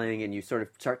storytelling and you sort of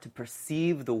start to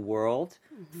perceive the world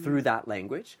through that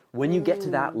language. When you get to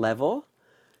that level,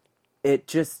 it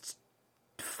just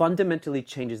fundamentally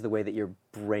changes the way that your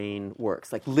brain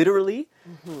works. Like literally,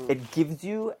 it gives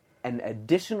you an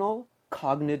additional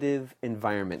cognitive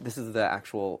environment. This is the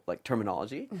actual like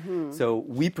terminology. So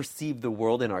we perceive the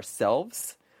world in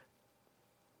ourselves,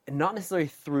 not necessarily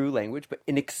through language, but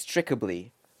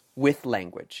inextricably with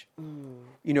language.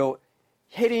 You know,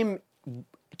 Hyerim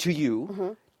to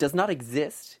you does not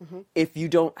exist if you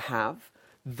don't have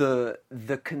the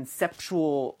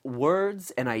conceptual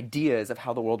words and ideas of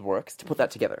how the world works to put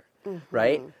that together,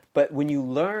 right? But when you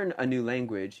learn a new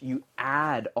language, you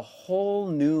add a whole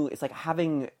new, it's like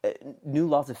having new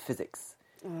laws of physics,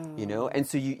 you know? And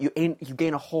so you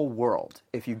gain a whole world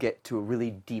if you get to a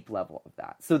really deep level of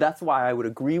that. So that's why I would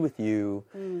agree with you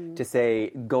to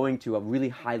say going to a really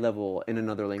high level in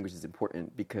another language is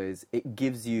important because it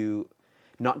gives you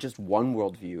not just one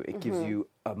worldview, it gives you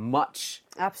a much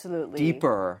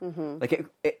deeper, like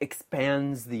it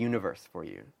expands the universe for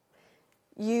you.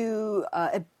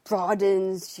 It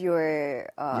broadens your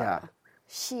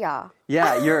시야.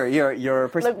 Yeah, your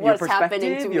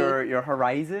perspective, to your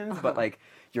horizons, but like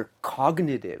your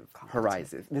cognitive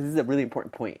horizons. This is a really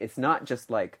important point. It's not just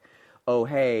like, oh,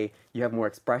 hey, you have more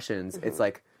expressions. It's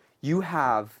like you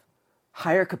have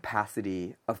higher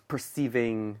capacity of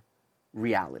perceiving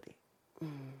reality.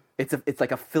 It's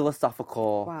like a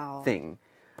philosophical thing.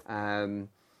 I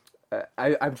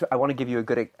want to give you a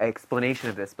good explanation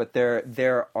of this, but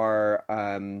there are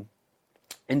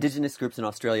indigenous groups in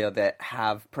Australia that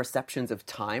have perceptions of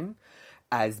time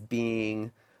as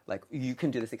being like, you can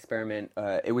do this experiment.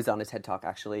 It was on a TED Talk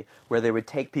actually, where they would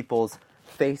take people's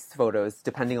face photos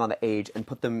depending on the age and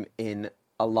put them in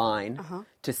a line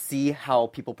to see how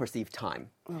people perceive time.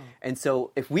 And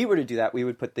so if we were to do that, we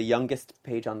would put the youngest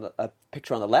page on the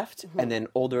picture on the left, and then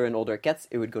older and older it gets,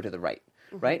 it would go to the right.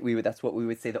 Right? That's what we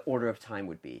would say the order of time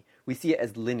would be. We see it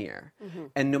as linear.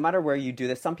 And no matter where you do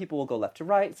this, some people will go left to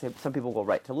right, some people will go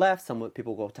right to left, some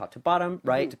people will go top to bottom,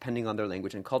 right? Depending on their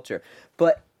language and culture.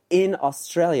 But in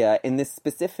Australia, in this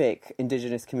specific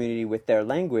indigenous community with their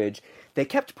language, they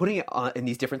kept putting it in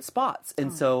these different spots.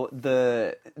 And so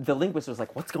the linguist was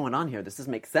like, what's going on here? This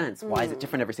doesn't make sense. Why is it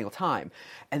different every single time?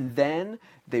 And then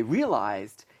they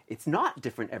realized it's not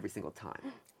different every single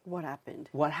time. What happened?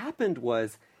 What happened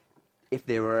was, if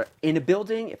they were in a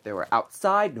building, if they were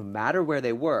outside, no matter where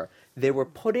they were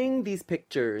putting these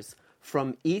pictures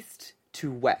from east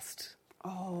to west.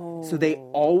 Oh. So they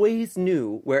always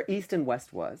knew where east and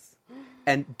west was.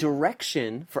 And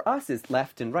direction for us is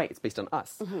left and right. It's based on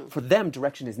us. For them,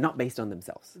 direction is not based on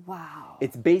themselves. Wow.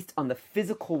 It's based on the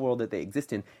physical world that they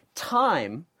exist in.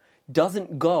 Time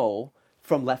doesn't go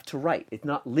from left to right. It's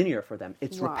not linear for them.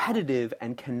 It's repetitive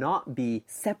and cannot be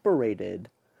separated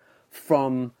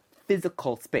from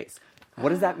physical space. What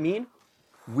does that mean?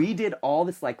 We did all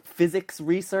this like physics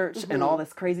research and all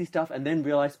this crazy stuff and then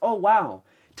realized, oh wow,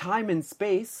 time and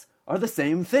space are the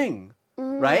same thing,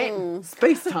 right?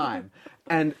 Space-time.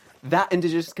 And that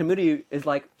indigenous community is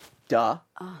like, duh,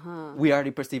 we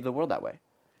already perceive the world that way.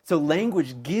 So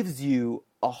language gives you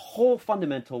a whole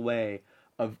fundamental way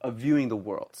of viewing the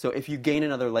world. So if you gain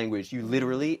another language, you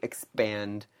literally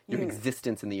expand your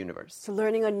existence in the universe. So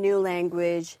learning a new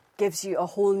language gives you a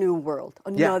whole new world,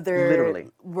 another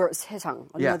세상,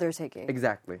 another 세계.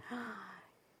 Exactly.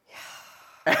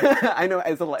 I know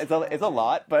it's a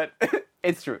lot, but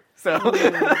it's true. So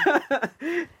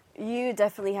you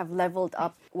definitely have leveled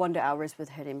up Wonder Hours with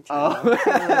Hyerim.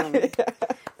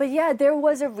 But yeah, there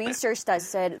was a research that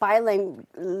said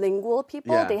bilingual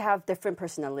people, they have different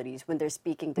personalities when they're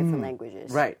speaking different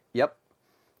languages. Right. Yep.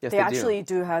 Yes, they actually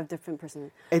do have different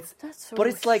personalities. It's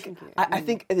like, I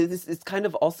think it's kind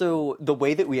of also the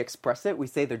way that we express it. We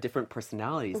say they're different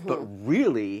personalities, but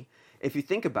really, if you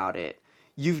think about it,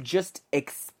 you've just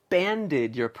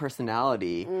expanded your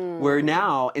personality where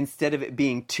now, instead of it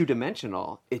being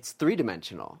two-dimensional, it's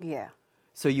three-dimensional. Yeah.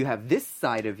 So you have this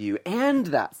side of you and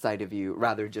that side of you,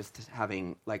 rather just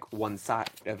having like one side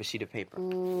of a sheet of paper.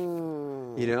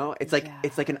 You know, it's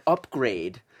like an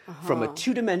upgrade from a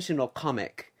two-dimensional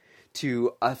comic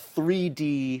to a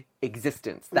 3D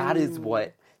existence. That is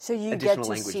what So you get additional to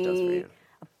language does for see you.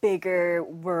 a bigger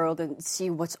world and see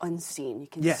what's unseen. You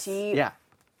can see Yeah.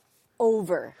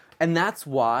 over. And that's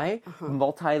why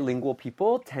multilingual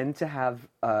people tend to have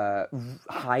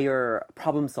higher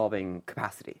problem-solving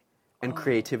capacity and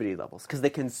creativity levels, because they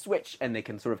can switch and they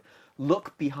can sort of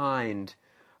look behind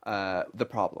the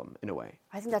problem in a way.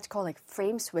 I think that's called like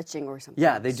frame switching or something.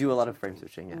 Yeah, they do a lot of frame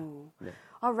switching, yeah.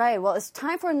 All right, well, it's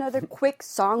time for another quick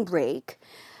song break.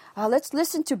 Let's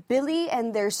listen to Billy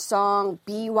and their song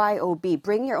BYOB,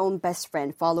 Bring Your Own Best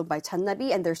Friend, followed by Channabi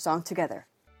and their song Together.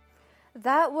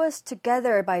 That was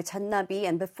Together by Channabi,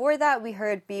 and before that we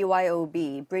heard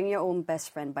BYOB, Bring Your Own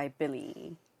Best Friend by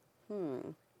Billy.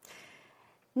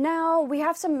 Now, we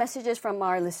have some messages from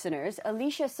our listeners.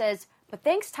 Alicia says, but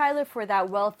thanks, Tyler, for that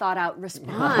well-thought-out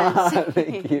response.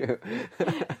 Thank you.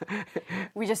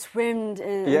 We just swimmed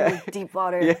in deep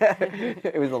water. Yeah,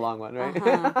 it was a long one, right?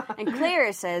 And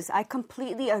Claire says, I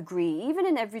completely agree. Even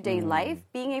in everyday life,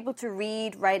 being able to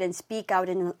read, write, and speak out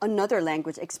in another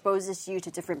language exposes you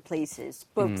to different places,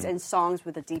 books, and songs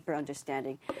with a deeper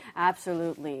understanding.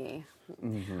 Absolutely.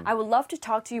 I would love to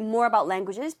talk to you more about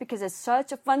languages because it's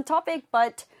such a fun topic,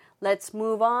 but let's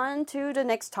move on to the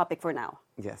next topic for now.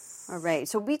 Yes. All right.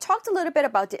 So we talked a little bit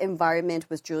about the environment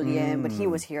with Julian, but he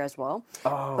was here as well.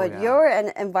 But yeah. you're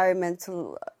an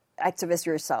environmental activist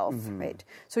yourself, right?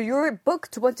 So your book,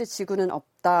 두 번째 지구는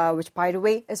없다, which, by the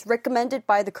way, is recommended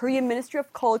by the Korean Ministry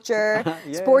of Culture,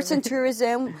 Sports and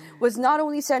Tourism, was not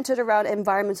only centered around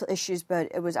environmental issues, but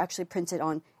it was actually printed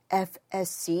on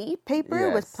FSC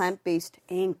paper with plant-based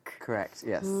ink. Correct,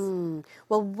 yes.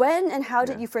 Well, when and how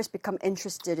did you first become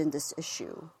interested in this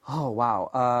issue? Oh,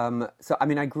 wow. So, I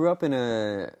mean, I grew up in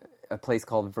a place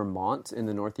called Vermont in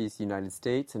the Northeast United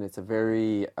States, and it's a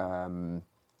very,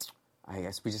 I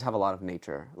guess we just have a lot of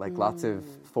nature, like lots of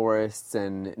forests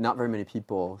and not very many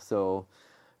people. So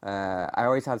I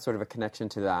always had sort of a connection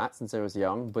to that since I was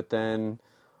young. But then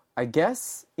I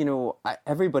guess, you know,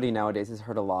 everybody nowadays has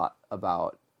heard a lot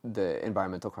about the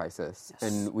environmental crisis,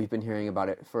 and we've been hearing about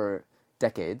it for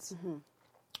decades.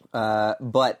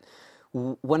 But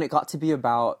when it got to be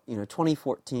about,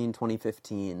 2014,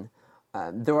 2015,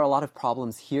 there were a lot of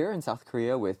problems here in South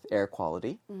Korea with air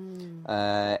quality.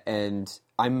 And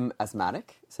I'm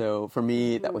asthmatic, so for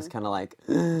me, that was kind of like,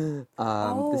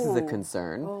 this is a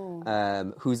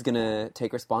concern. Who's going to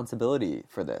take responsibility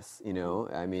for this?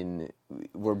 I mean,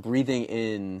 we're breathing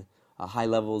in high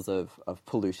levels of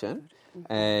pollution,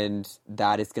 and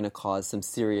that is going to cause some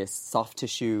serious soft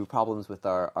tissue problems with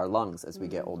our lungs as we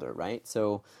get older, right?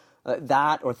 So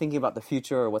that, or thinking about the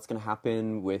future, or what's going to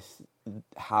happen with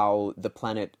how the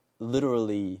planet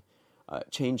literally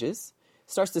changes,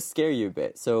 starts to scare you a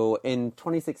bit. So in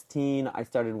 2016, I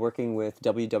started working with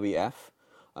WWF,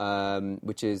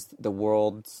 which is the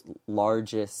world's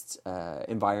largest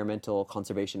environmental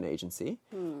conservation agency.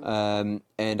 And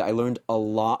I learned a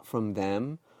lot from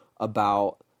them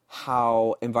about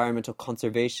how environmental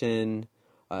conservation,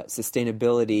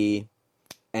 sustainability,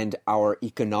 and our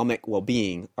economic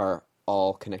well-being are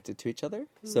all connected to each other.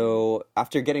 So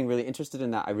after getting really interested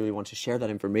in that, I really want to share that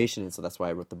information, and so that's why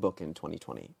I wrote the book in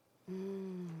 2020.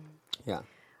 Yeah.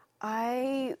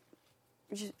 I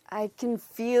can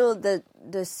feel the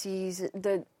season,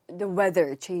 the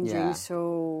weather changing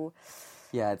so.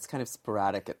 Yeah, it's kind of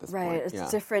sporadic at this point. Right,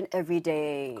 it's different every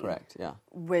day. Correct. Yeah.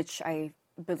 Which I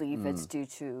believe it's due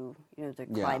to the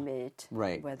climate,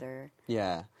 weather.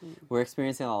 Yeah, we're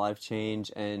experiencing a lot of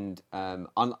change, and on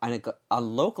a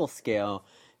local scale,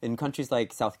 in countries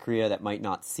like South Korea, that might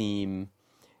not seem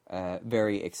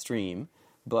very extreme,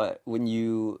 but when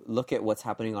you look at what's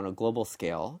happening on a global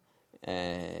scale,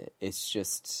 it's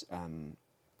just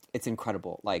it's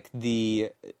incredible. Like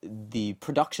the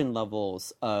production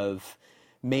levels of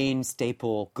main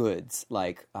staple goods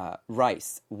like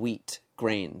rice, wheat,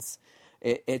 grains.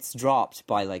 It's dropped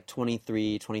by like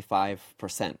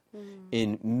 23-25%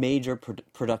 in major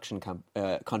production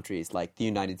countries like the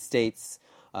United States,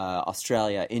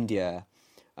 Australia, India.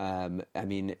 I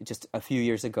mean, just a few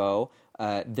years ago,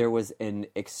 there was an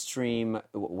extreme,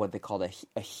 what they called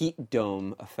a heat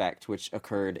dome effect, which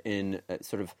occurred in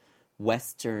sort of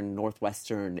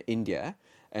northwestern India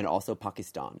and also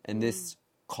Pakistan. And this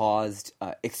caused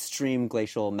extreme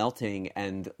glacial melting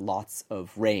and lots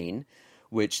of rain,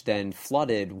 which then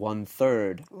flooded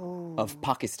 1/3 of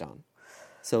Pakistan.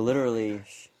 So literally,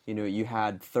 you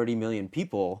had 30 million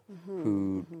people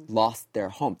who lost their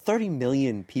home. 30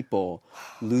 million people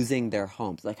losing their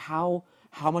homes. Like how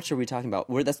much are we talking about?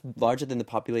 That's larger than the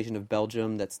population of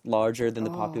Belgium. That's larger than the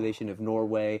population of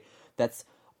Norway. That's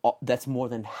more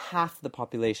than half the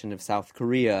population of South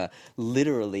Korea,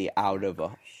 literally out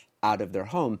of their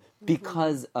home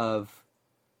because of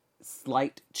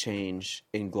slight change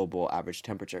in global average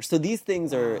temperature. So these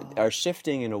things are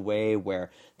shifting in a way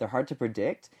where they're hard to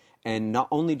predict, and not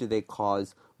only do they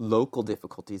cause local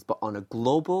difficulties, but on a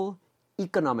global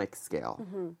economic scale,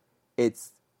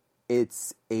 it's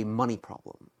a money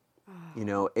problem.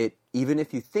 Even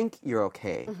if you think you're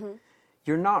okay,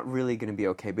 you're not really going to be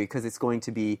okay because it's going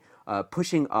to be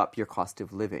pushing up your cost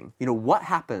of living. What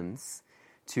happens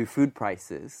to food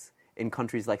prices in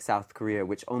countries like South Korea,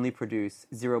 which only produce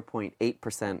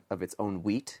 0.8% of its own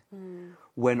wheat,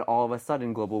 when all of a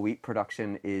sudden global wheat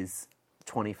production is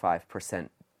 25%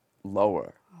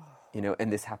 lower?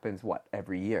 And this happens,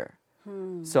 every year?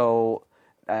 So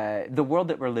the world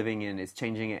that we're living in is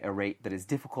changing at a rate that is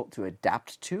difficult to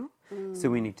adapt to. So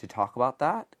we need to talk about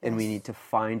that, and we need to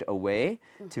find a way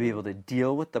to be able to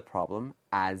deal with the problem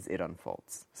as it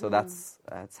unfolds. So that's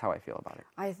how I feel about it.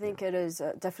 I think it is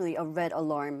definitely a red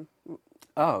alarm.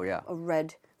 Oh, yeah. A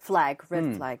red flag.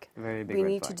 Very big we red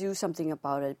need flag. to do something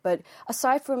about it. But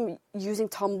aside from using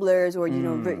tumblers or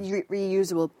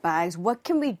reusable bags, what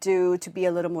can we do to be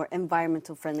a little more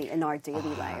environmental friendly in our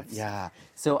daily lives? Yeah.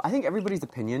 So I think everybody's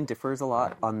opinion differs a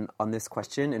lot on this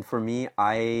question. And for me,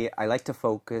 I like to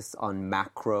focus on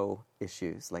macro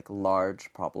issues, like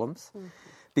large problems.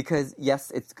 Because yes,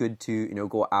 it's good to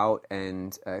go out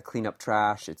and clean up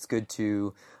trash. It's good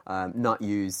to not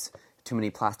use too many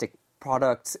plastic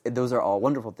products. Those are all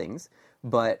wonderful things.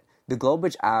 But the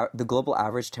global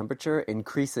average temperature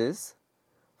increases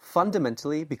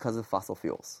fundamentally because of fossil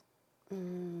fuels.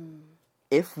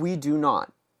 If we do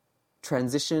not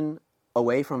transition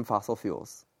away from fossil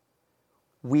fuels,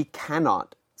 we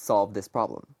cannot solve this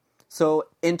problem. So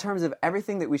in terms of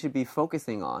everything that we should be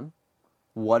focusing on,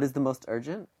 what is the most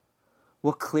urgent?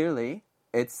 Well, clearly,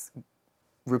 it's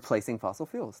replacing fossil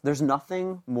fuels. There's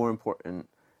nothing more important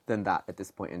than that at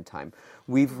this point in time.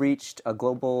 We've reached a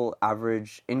global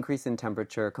average increase in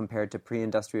temperature compared to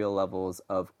pre-industrial levels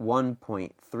of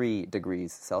 1.3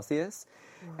 degrees Celsius,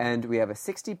 and we have a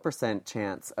 60%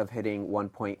 chance of hitting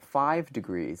 1.5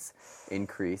 degrees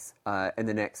increase in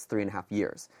the next 3.5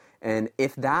 years. And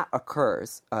if that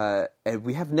occurs, and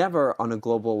we have never on a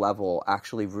global level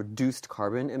actually reduced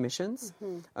carbon emissions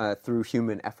through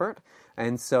human effort.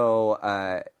 And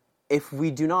so if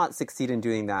we do not succeed in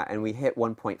doing that and we hit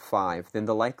 1.5, then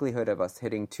the likelihood of us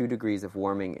hitting 2 degrees of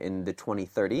warming in the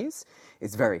 2030s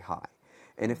is very high.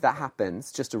 And if that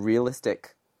happens, just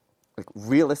realistically,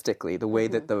 the way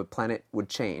that the planet would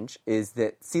change is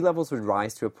that sea levels would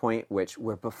rise to a point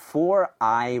where before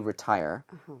I retire,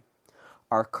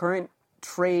 our current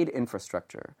trade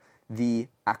infrastructure, the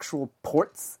actual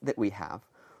ports that we have,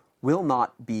 will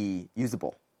not be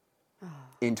usable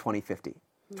in 2050,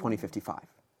 2055.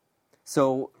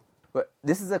 So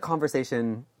this is a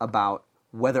conversation about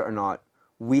whether or not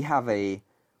we have a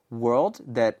world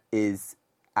that is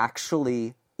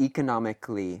actually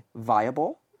economically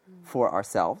viable for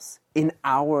ourselves in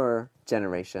our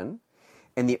generation.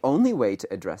 And the only way to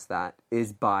address that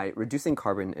is by reducing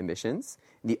carbon emissions.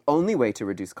 The only way to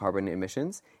reduce carbon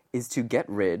emissions is to get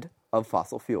rid of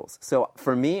fossil fuels. So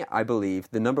for me, I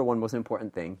believe the number one most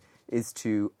important thing is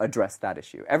to address that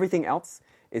issue. Everything else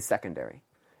is secondary.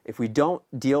 If we don't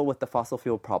deal with the fossil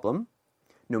fuel problem,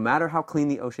 no matter how clean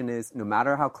the ocean is, no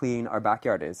matter how clean our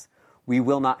backyard is, we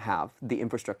will not have the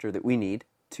infrastructure that we need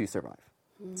to survive.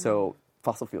 So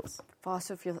fossil fuels.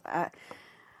 Fossil fuels.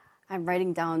 I'm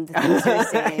writing down the things you're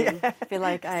saying. I feel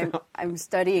like I'm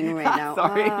studying right now.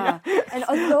 Sorry. And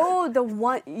although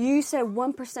you said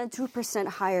 1%, 2%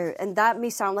 higher, and that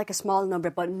may sound like a small number,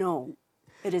 but no,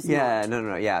 it is not.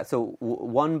 No. Yeah, so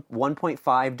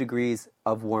 1.5 degrees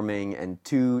of warming and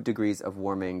 2 degrees of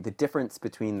warming. The difference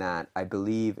between that, I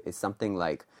believe, is something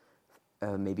like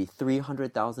maybe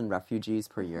 300,000 refugees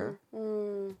per year.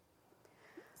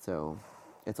 So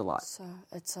it's a lot.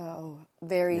 It's a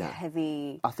very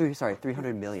heavy...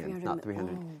 300 million, not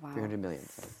 300. Oh, wow. 300 million.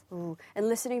 Ooh. And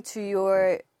listening to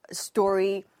your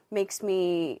story makes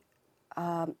me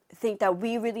think that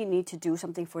we really need to do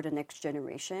something for the next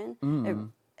generation.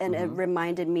 It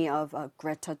reminded me of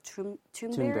Greta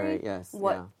Thunberg. Yes.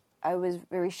 I was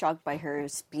very shocked by her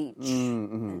speech.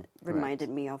 And it reminded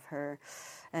me of her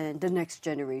and the next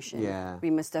generation.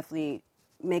 We must definitely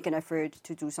make an effort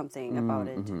to do something about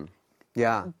it.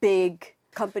 Yeah. Big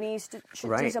companies should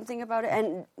do Right. something about it,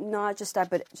 and not just that,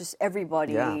 but just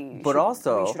everybody. Yeah. But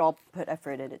also- we should all put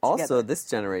effort in it. Also, together. this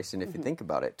generation, if you think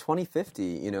about it, 2050,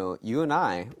 you and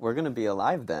I, we're going to be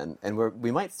alive then, and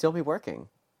we might still be working.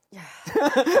 Yeah.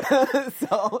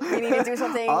 So We need to do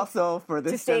something also for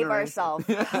this to save generation. ourselves.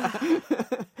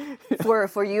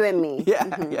 for you and me.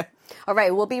 Yeah. All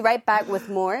right, we'll be right back with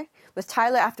more with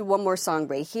Tyler after one more song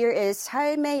break. Here is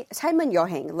삶은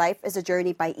여행, Life is a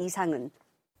Journey by 이상은.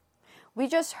 We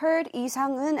just heard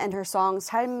이상은 and her song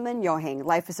삶은 여행,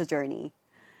 Life is a Journey.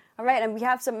 All right, and we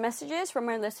have some messages from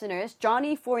our listeners.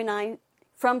 Johnny49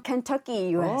 from Kentucky,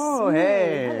 U.S. Oh,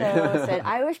 hey. Hello. Said,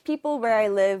 I wish people where I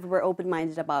live were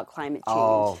open-minded about climate change.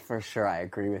 Oh, for sure, I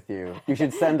agree with you. You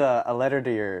should send a letter to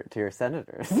your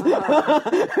senators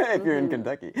if you're in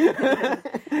Kentucky.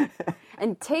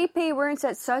 And Taipei Wern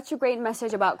said such a great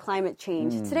message about climate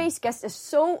change. Today's guest is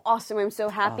so awesome. I'm so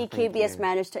happy thank KBS you.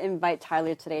 managed to invite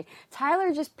Tyler today.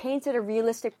 Tyler just painted a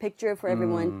realistic picture for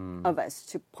everyone of us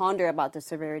to ponder about the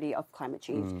severity of climate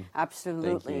change.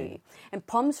 Absolutely. And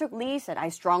Pomsuk Lee said, I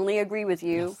strongly agree with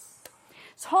you.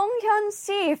 성현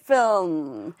C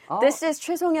film. This is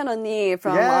최송현 언니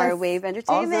from our Wave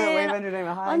Entertainment. Also Wave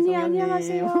Entertainment. Hi, 언니 송현님.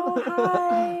 안녕하세요.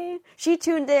 Hi. She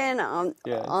tuned in on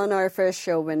our first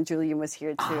show when Julian was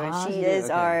here too. And she is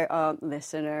our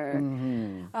listener.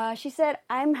 She said,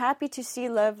 I'm happy to see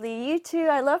Lovely. You too.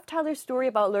 I love Tyler's story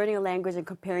about learning a language and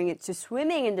comparing it to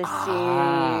swimming in the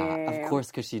sea. Of course,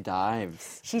 because she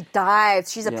dives. She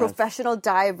dives. She's a Yes. professional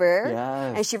diver.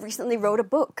 Yes. And she recently wrote a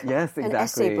book. Yes, An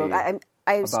essay book. exactly.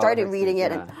 I About started her reading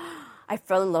it yeah. and I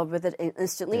fell in love with it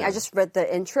instantly. Yeah. I just read the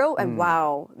intro and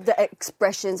wow, the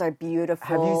expressions are beautiful.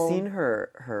 Have you seen her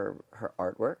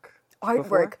artwork? Artwork?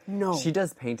 Before? No. She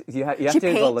does paint. You have She to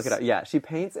go paints? look it up. Yeah, she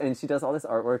paints and she does all this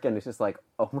artwork and it's just like,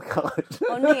 oh my gosh.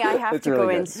 Only I have It's to go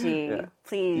really and good. see. Yeah.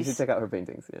 Please. You should check out her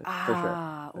paintings. Yeah, for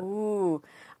sure. Ooh.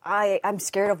 I'm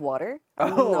scared of water.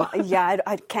 Oh.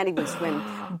 I can't even swim.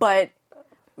 But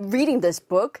reading this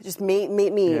book just made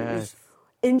me Yes.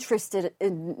 interested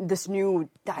in this new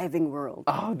diving world.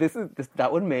 Oh,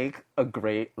 that would make a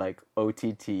great like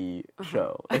OTT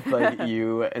show. If like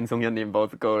you and Songhyun-nim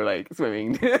both go like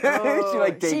swimming. She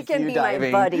like takes she can you be my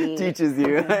diving, buddy. teaches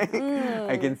you. Like,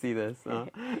 I can see this.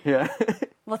 Yeah.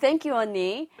 Well, thank you,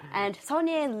 Onni. And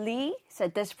Sonia Lee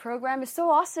said, this program is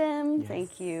so awesome.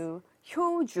 Thank you.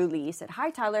 Hyo Julie said, hi,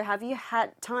 Tyler. Have you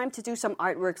had time to do some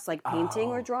artworks like painting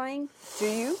or drawing? Do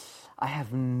you? I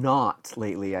have not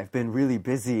lately. I've been really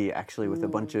busy actually with a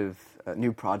bunch of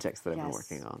new projects that I've been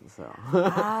working on. So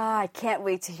I can't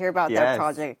wait to hear about that Yes.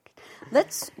 project.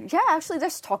 Let's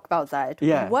talk about that.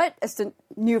 Yeah. What is the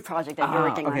new project that you're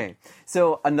working okay. on?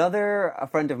 So a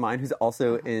friend of mine who's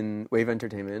also in Wave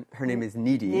Entertainment, her name is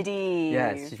Nidhi. Nidhi.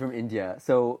 Yes, she's from India.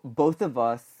 So both of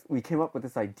us, we came up with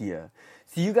this idea.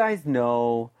 So you guys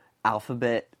know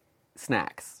alphabet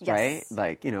snacks, Yes. right?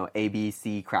 Like, A, B,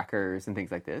 C crackers and things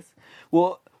like this.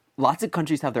 Well, lots of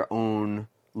countries have their own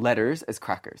letters as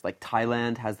crackers. Like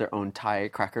Thailand has their own Thai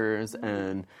crackers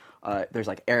and there's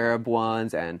like Arab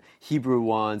ones and Hebrew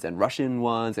ones and Russian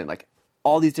ones and like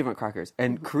all these different crackers.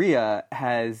 And Korea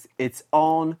has its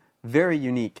own very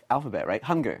unique alphabet, right?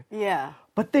 Hangul. Yeah.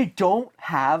 But they don't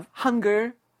have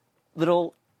Hangul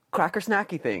little cracker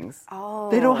snacky things.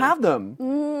 Oh. They don't have them.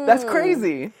 That's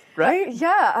crazy, right?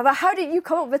 Yeah, but how did you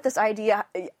come up with this idea?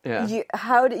 Yeah.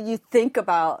 How did you think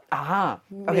about Okay.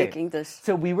 making this?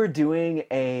 So we were doing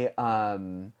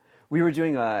an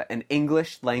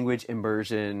English language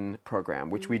immersion program,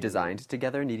 which we designed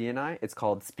together, Nidhi and I. It's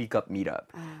called Speak Up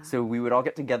Meetup. So we would all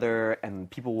get together and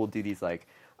people will do these like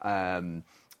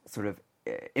sort of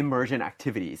immersion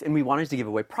activities. And we wanted to give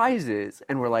away prizes.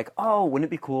 And we're like, oh, wouldn't it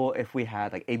be cool if we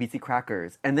had like ABC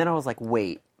crackers? And then I was like,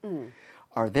 wait.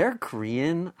 Are there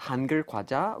Korean Hangul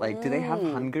과자? Like, do they have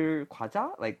Hangul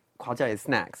과자? Like, 과자 is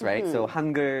snacks, right? So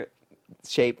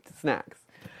Hangul-shaped snacks.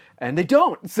 And they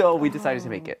don't. So we decided to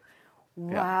make it.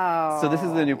 Yeah. Wow. So this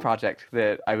is the new project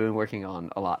that I've been working on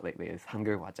a lot lately is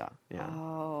Hangul 과자. Yeah.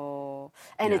 Oh.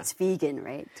 And Yeah. it's vegan,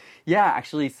 right? Yeah,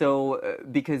 actually, so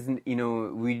because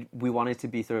we wanted to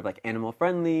be sort of like animal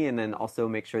friendly, and then also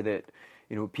make sure that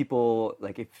people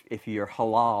like if you're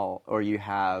halal or you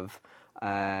have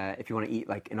if you want to eat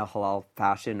like in a halal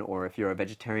fashion, or if you're a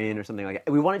vegetarian or something like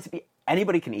that, we want it to be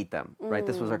anybody can eat them, right?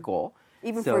 This was our goal.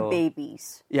 Even for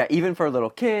babies. Yeah, even for little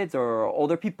kids or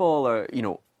older people, or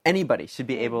anybody should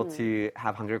be able to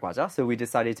have 한글 과자. So we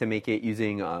decided to make it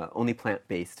using only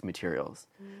plant-based materials.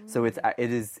 So it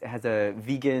has a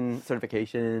vegan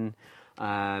certification.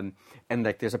 And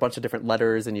like there's a bunch of different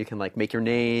letters and you can like make your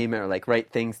name or like write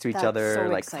things to each That's other so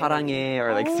like exciting. 사랑해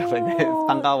or like stuff like this.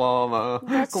 반가워,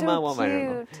 That's 고마워, so I don't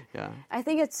know. cute. Yeah. I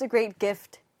think it's a great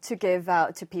gift to give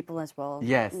out to people as well.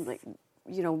 Yes. Like,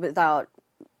 without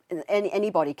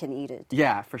anybody can eat it.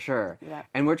 Yeah, for sure. Yeah.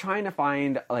 And we're trying to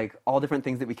find like all different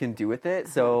things that we can do with it.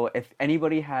 So if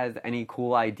anybody has any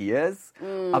cool ideas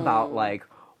about like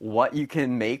what you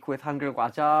can make with 한글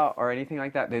과자 or anything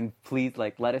like that, then please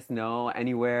like let us know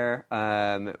anywhere.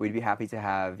 We'd be happy to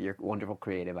have your wonderful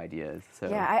creative ideas. So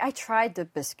Yeah, I tried the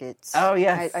biscuits. Oh,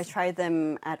 yes. I tried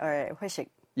them at our 회식.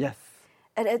 yes.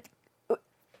 And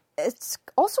it's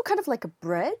also kind of like a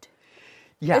bread.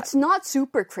 Yeah. It's not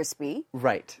super crispy.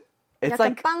 right. It's 약간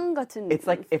like 빵 같은. it's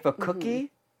like if a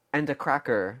cookie and a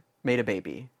cracker made a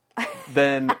baby,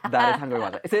 then that is 한글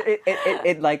과자.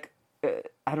 It like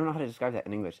I don't know how to describe that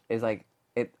in English. It's like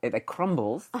it like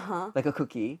crumbles like a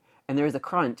cookie, and there is a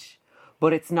crunch,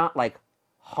 but it's not like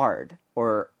hard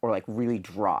or like really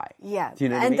dry. Yeah. Do you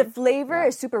know what I and mean? the flavor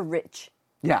is super rich.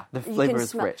 Yeah, the You flavor can is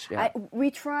smell- rich. Yeah.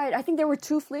 We tried, I think there were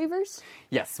 2 flavors.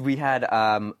 Yes, we had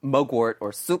mugwort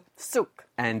or soup Soup.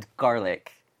 and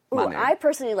garlic. Ooh, 마늘. I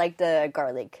personally like the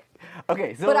garlic.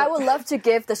 Okay, so But I would love to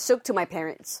give the soup to my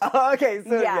parents. okay,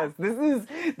 so Yeah. yes,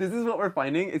 this is what we're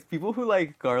finding is people who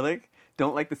like garlic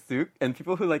don't like the soup, and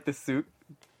people who like the soup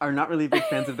are not really big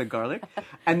fans of the garlic.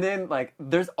 And then like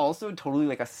there's also totally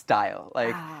like a style.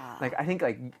 Like I think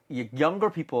like younger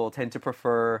people tend to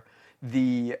prefer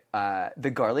the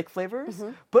garlic flavors.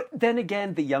 But then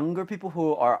again, the younger people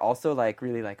who are also like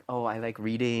really like, oh, I like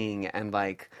reading and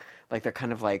like they're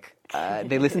kind of like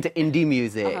they listen to indie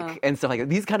music and stuff like that.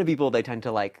 These kind of people, they tend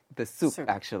to like the soup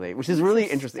actually, which is really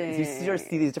interesting. So you sort of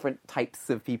see these different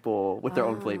types of people with their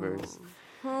own flavors.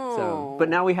 So, but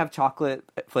now we have chocolate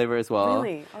flavor as well,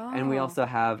 Really? and we also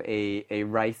have a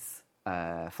rice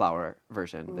flour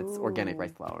version that's organic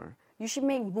rice flour. You should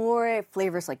make more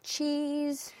flavors like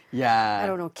cheese, Yeah, I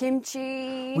don't know,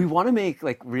 kimchi. We want to make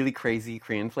like really crazy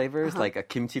Korean flavors, like a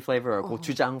kimchi flavor or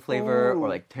gochujang flavor, or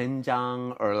like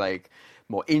doenjang, or like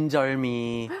뭐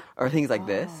인절미, or things like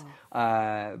this.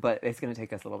 But it's going to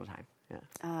take us a little time.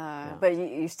 Yeah, But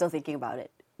you're still thinking about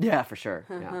it. yeah, for sure.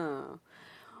 Yeah.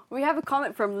 We have a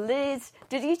comment from Liz.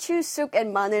 Did you choose suk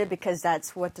and ma늘 because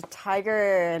that's what the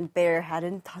tiger and bear had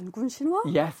in 단군 신화?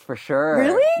 Yes, for sure.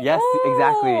 Really? Yes, Oh,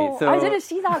 exactly. So I didn't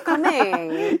see that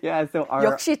coming. yeah, so our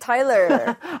역시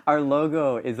Tyler. our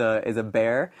logo is a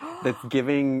bear that's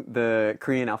giving the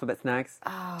Korean alphabet snacks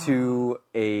to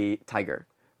a tiger,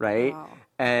 right? Wow.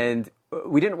 And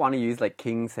we didn't want to use like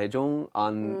King Sejong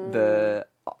on the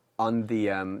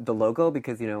logo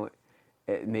because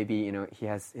maybe he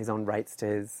has his own rights to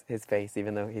his face,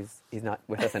 even though he's not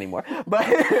with us anymore. But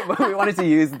we wanted to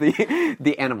use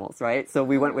the animals, right? So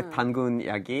we went with 단군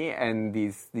야기 and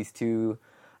these 2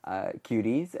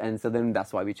 cuties, and so then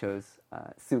that's why we chose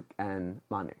suk and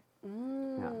ma늘.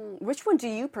 Yeah. Which one do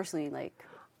you personally like?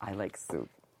 I like soup.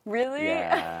 Really?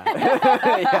 Yeah,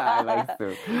 yeah, I like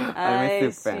soup. I'm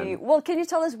a soup fan. Well, can you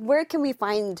tell us where can we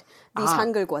find these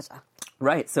한글 과자?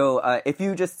 Right. So if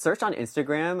you just search on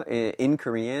Instagram in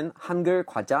Korean, 한글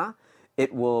과자,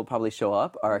 it will probably show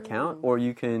up, our account. Or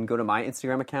you can go to my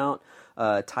Instagram account,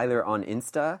 Tyler on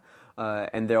Insta,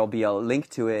 and there'll be a link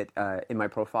to it in my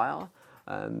profile.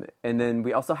 And then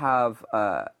we also have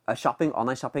a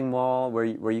online shopping mall where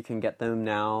you can get them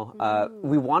now.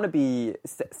 We want to be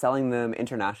selling them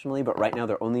internationally, but right now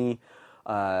they're only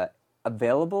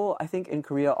available, I think, in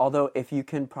Korea. Although if you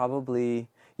can probably...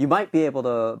 You might be able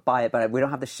to buy it, but we don't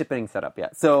have the shipping set up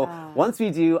yet. So once we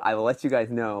do, I will let you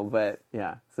guys know. But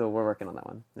yeah, so we're working on that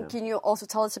one. Yeah. Can you also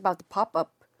tell us about the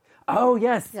pop-up? Oh,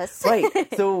 yes. Yes. Right.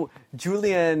 So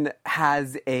Julian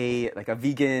has a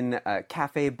vegan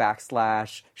cafe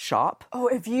 / shop. Oh,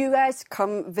 if you guys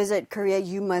come visit Korea,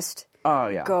 you must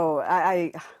go.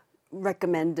 I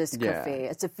recommend this cafe.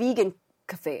 It's a vegan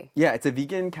cafe. Yeah, it's a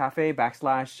vegan cafe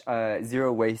 /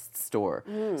 zero waste store.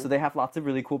 So they have lots of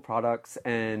really cool products,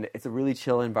 and it's a really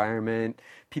chill environment.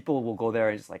 People will go there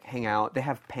and just like hang out. They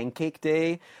have pancake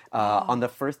day on the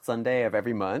first Sunday of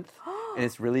every month, and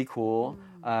it's really cool.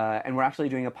 And we're actually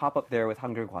doing a pop-up there with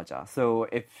한글 과자. So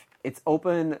if it's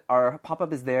open, our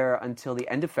pop-up is there until the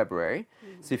end of February.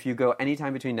 So if you go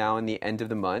anytime between now and the end of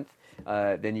the month,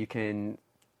 then you can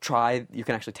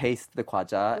actually taste the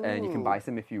과자, and you can buy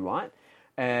some if you want.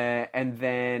 And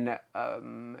then,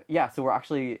 so we're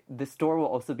actually, the store will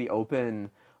also be open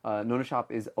Nono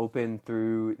Shop is open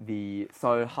through the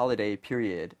Seoul holiday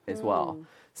period as well.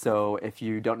 So if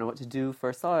you don't know what to do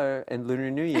for Seoul and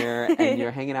Lunar New Year and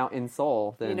you're hanging out in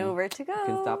Seoul, then you know where to go. You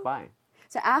can stop by.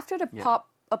 So after the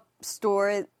pop-up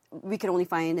store, we can only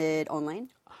find it online?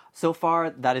 So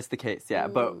far, that is the case, yeah.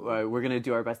 But we're going to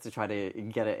do our best to try to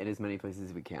get it in as many places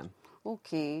as we can.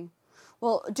 Okay.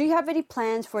 Well, do you have any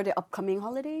plans for the upcoming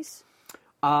holidays?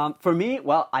 For me,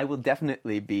 well, I will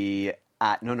definitely be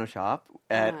at Nono Shop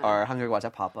at our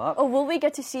한글과자 pop-up. Oh, will we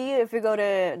get to see you if we go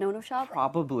to Nono Shop?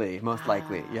 Probably, most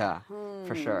likely, yeah,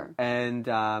 for sure. And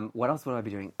what else will I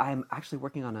be doing? I'm actually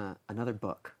working on another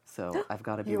book, so I've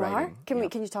got to be writing. Are?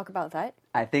 Can you talk about that?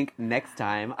 I think next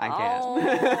time I can.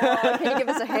 Oh, can you give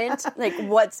us a hint? Like,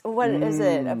 what is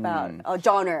it about?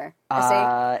 Genre,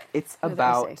 essay? It's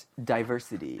about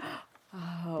diversity.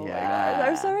 Oh my God,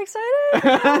 I'm so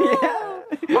excited.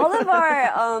 All of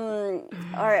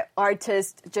our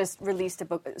artists just released a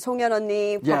book. 송현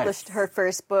언니 published her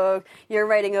first book. You're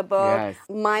writing a book. Yes.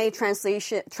 My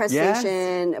translation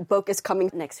book is coming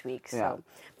next week. So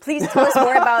please tell us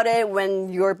more about it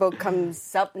when your book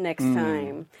comes up next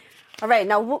time. All right,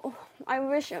 now I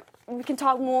wish we can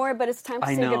talk more, but it's time to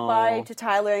say goodbye to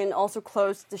Tyler and also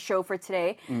close the show for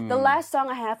today. The last song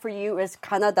I have for you is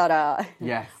가나다라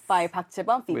by Park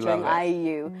Jae-bum featuring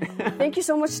IU. Thank you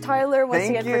so much, Tyler, once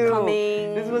again for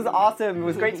coming. This was awesome. It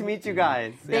was great to meet you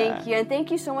guys. Thank you, and thank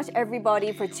you so much,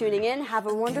 everybody, for tuning in. Have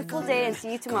a wonderful day, and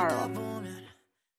see you tomorrow.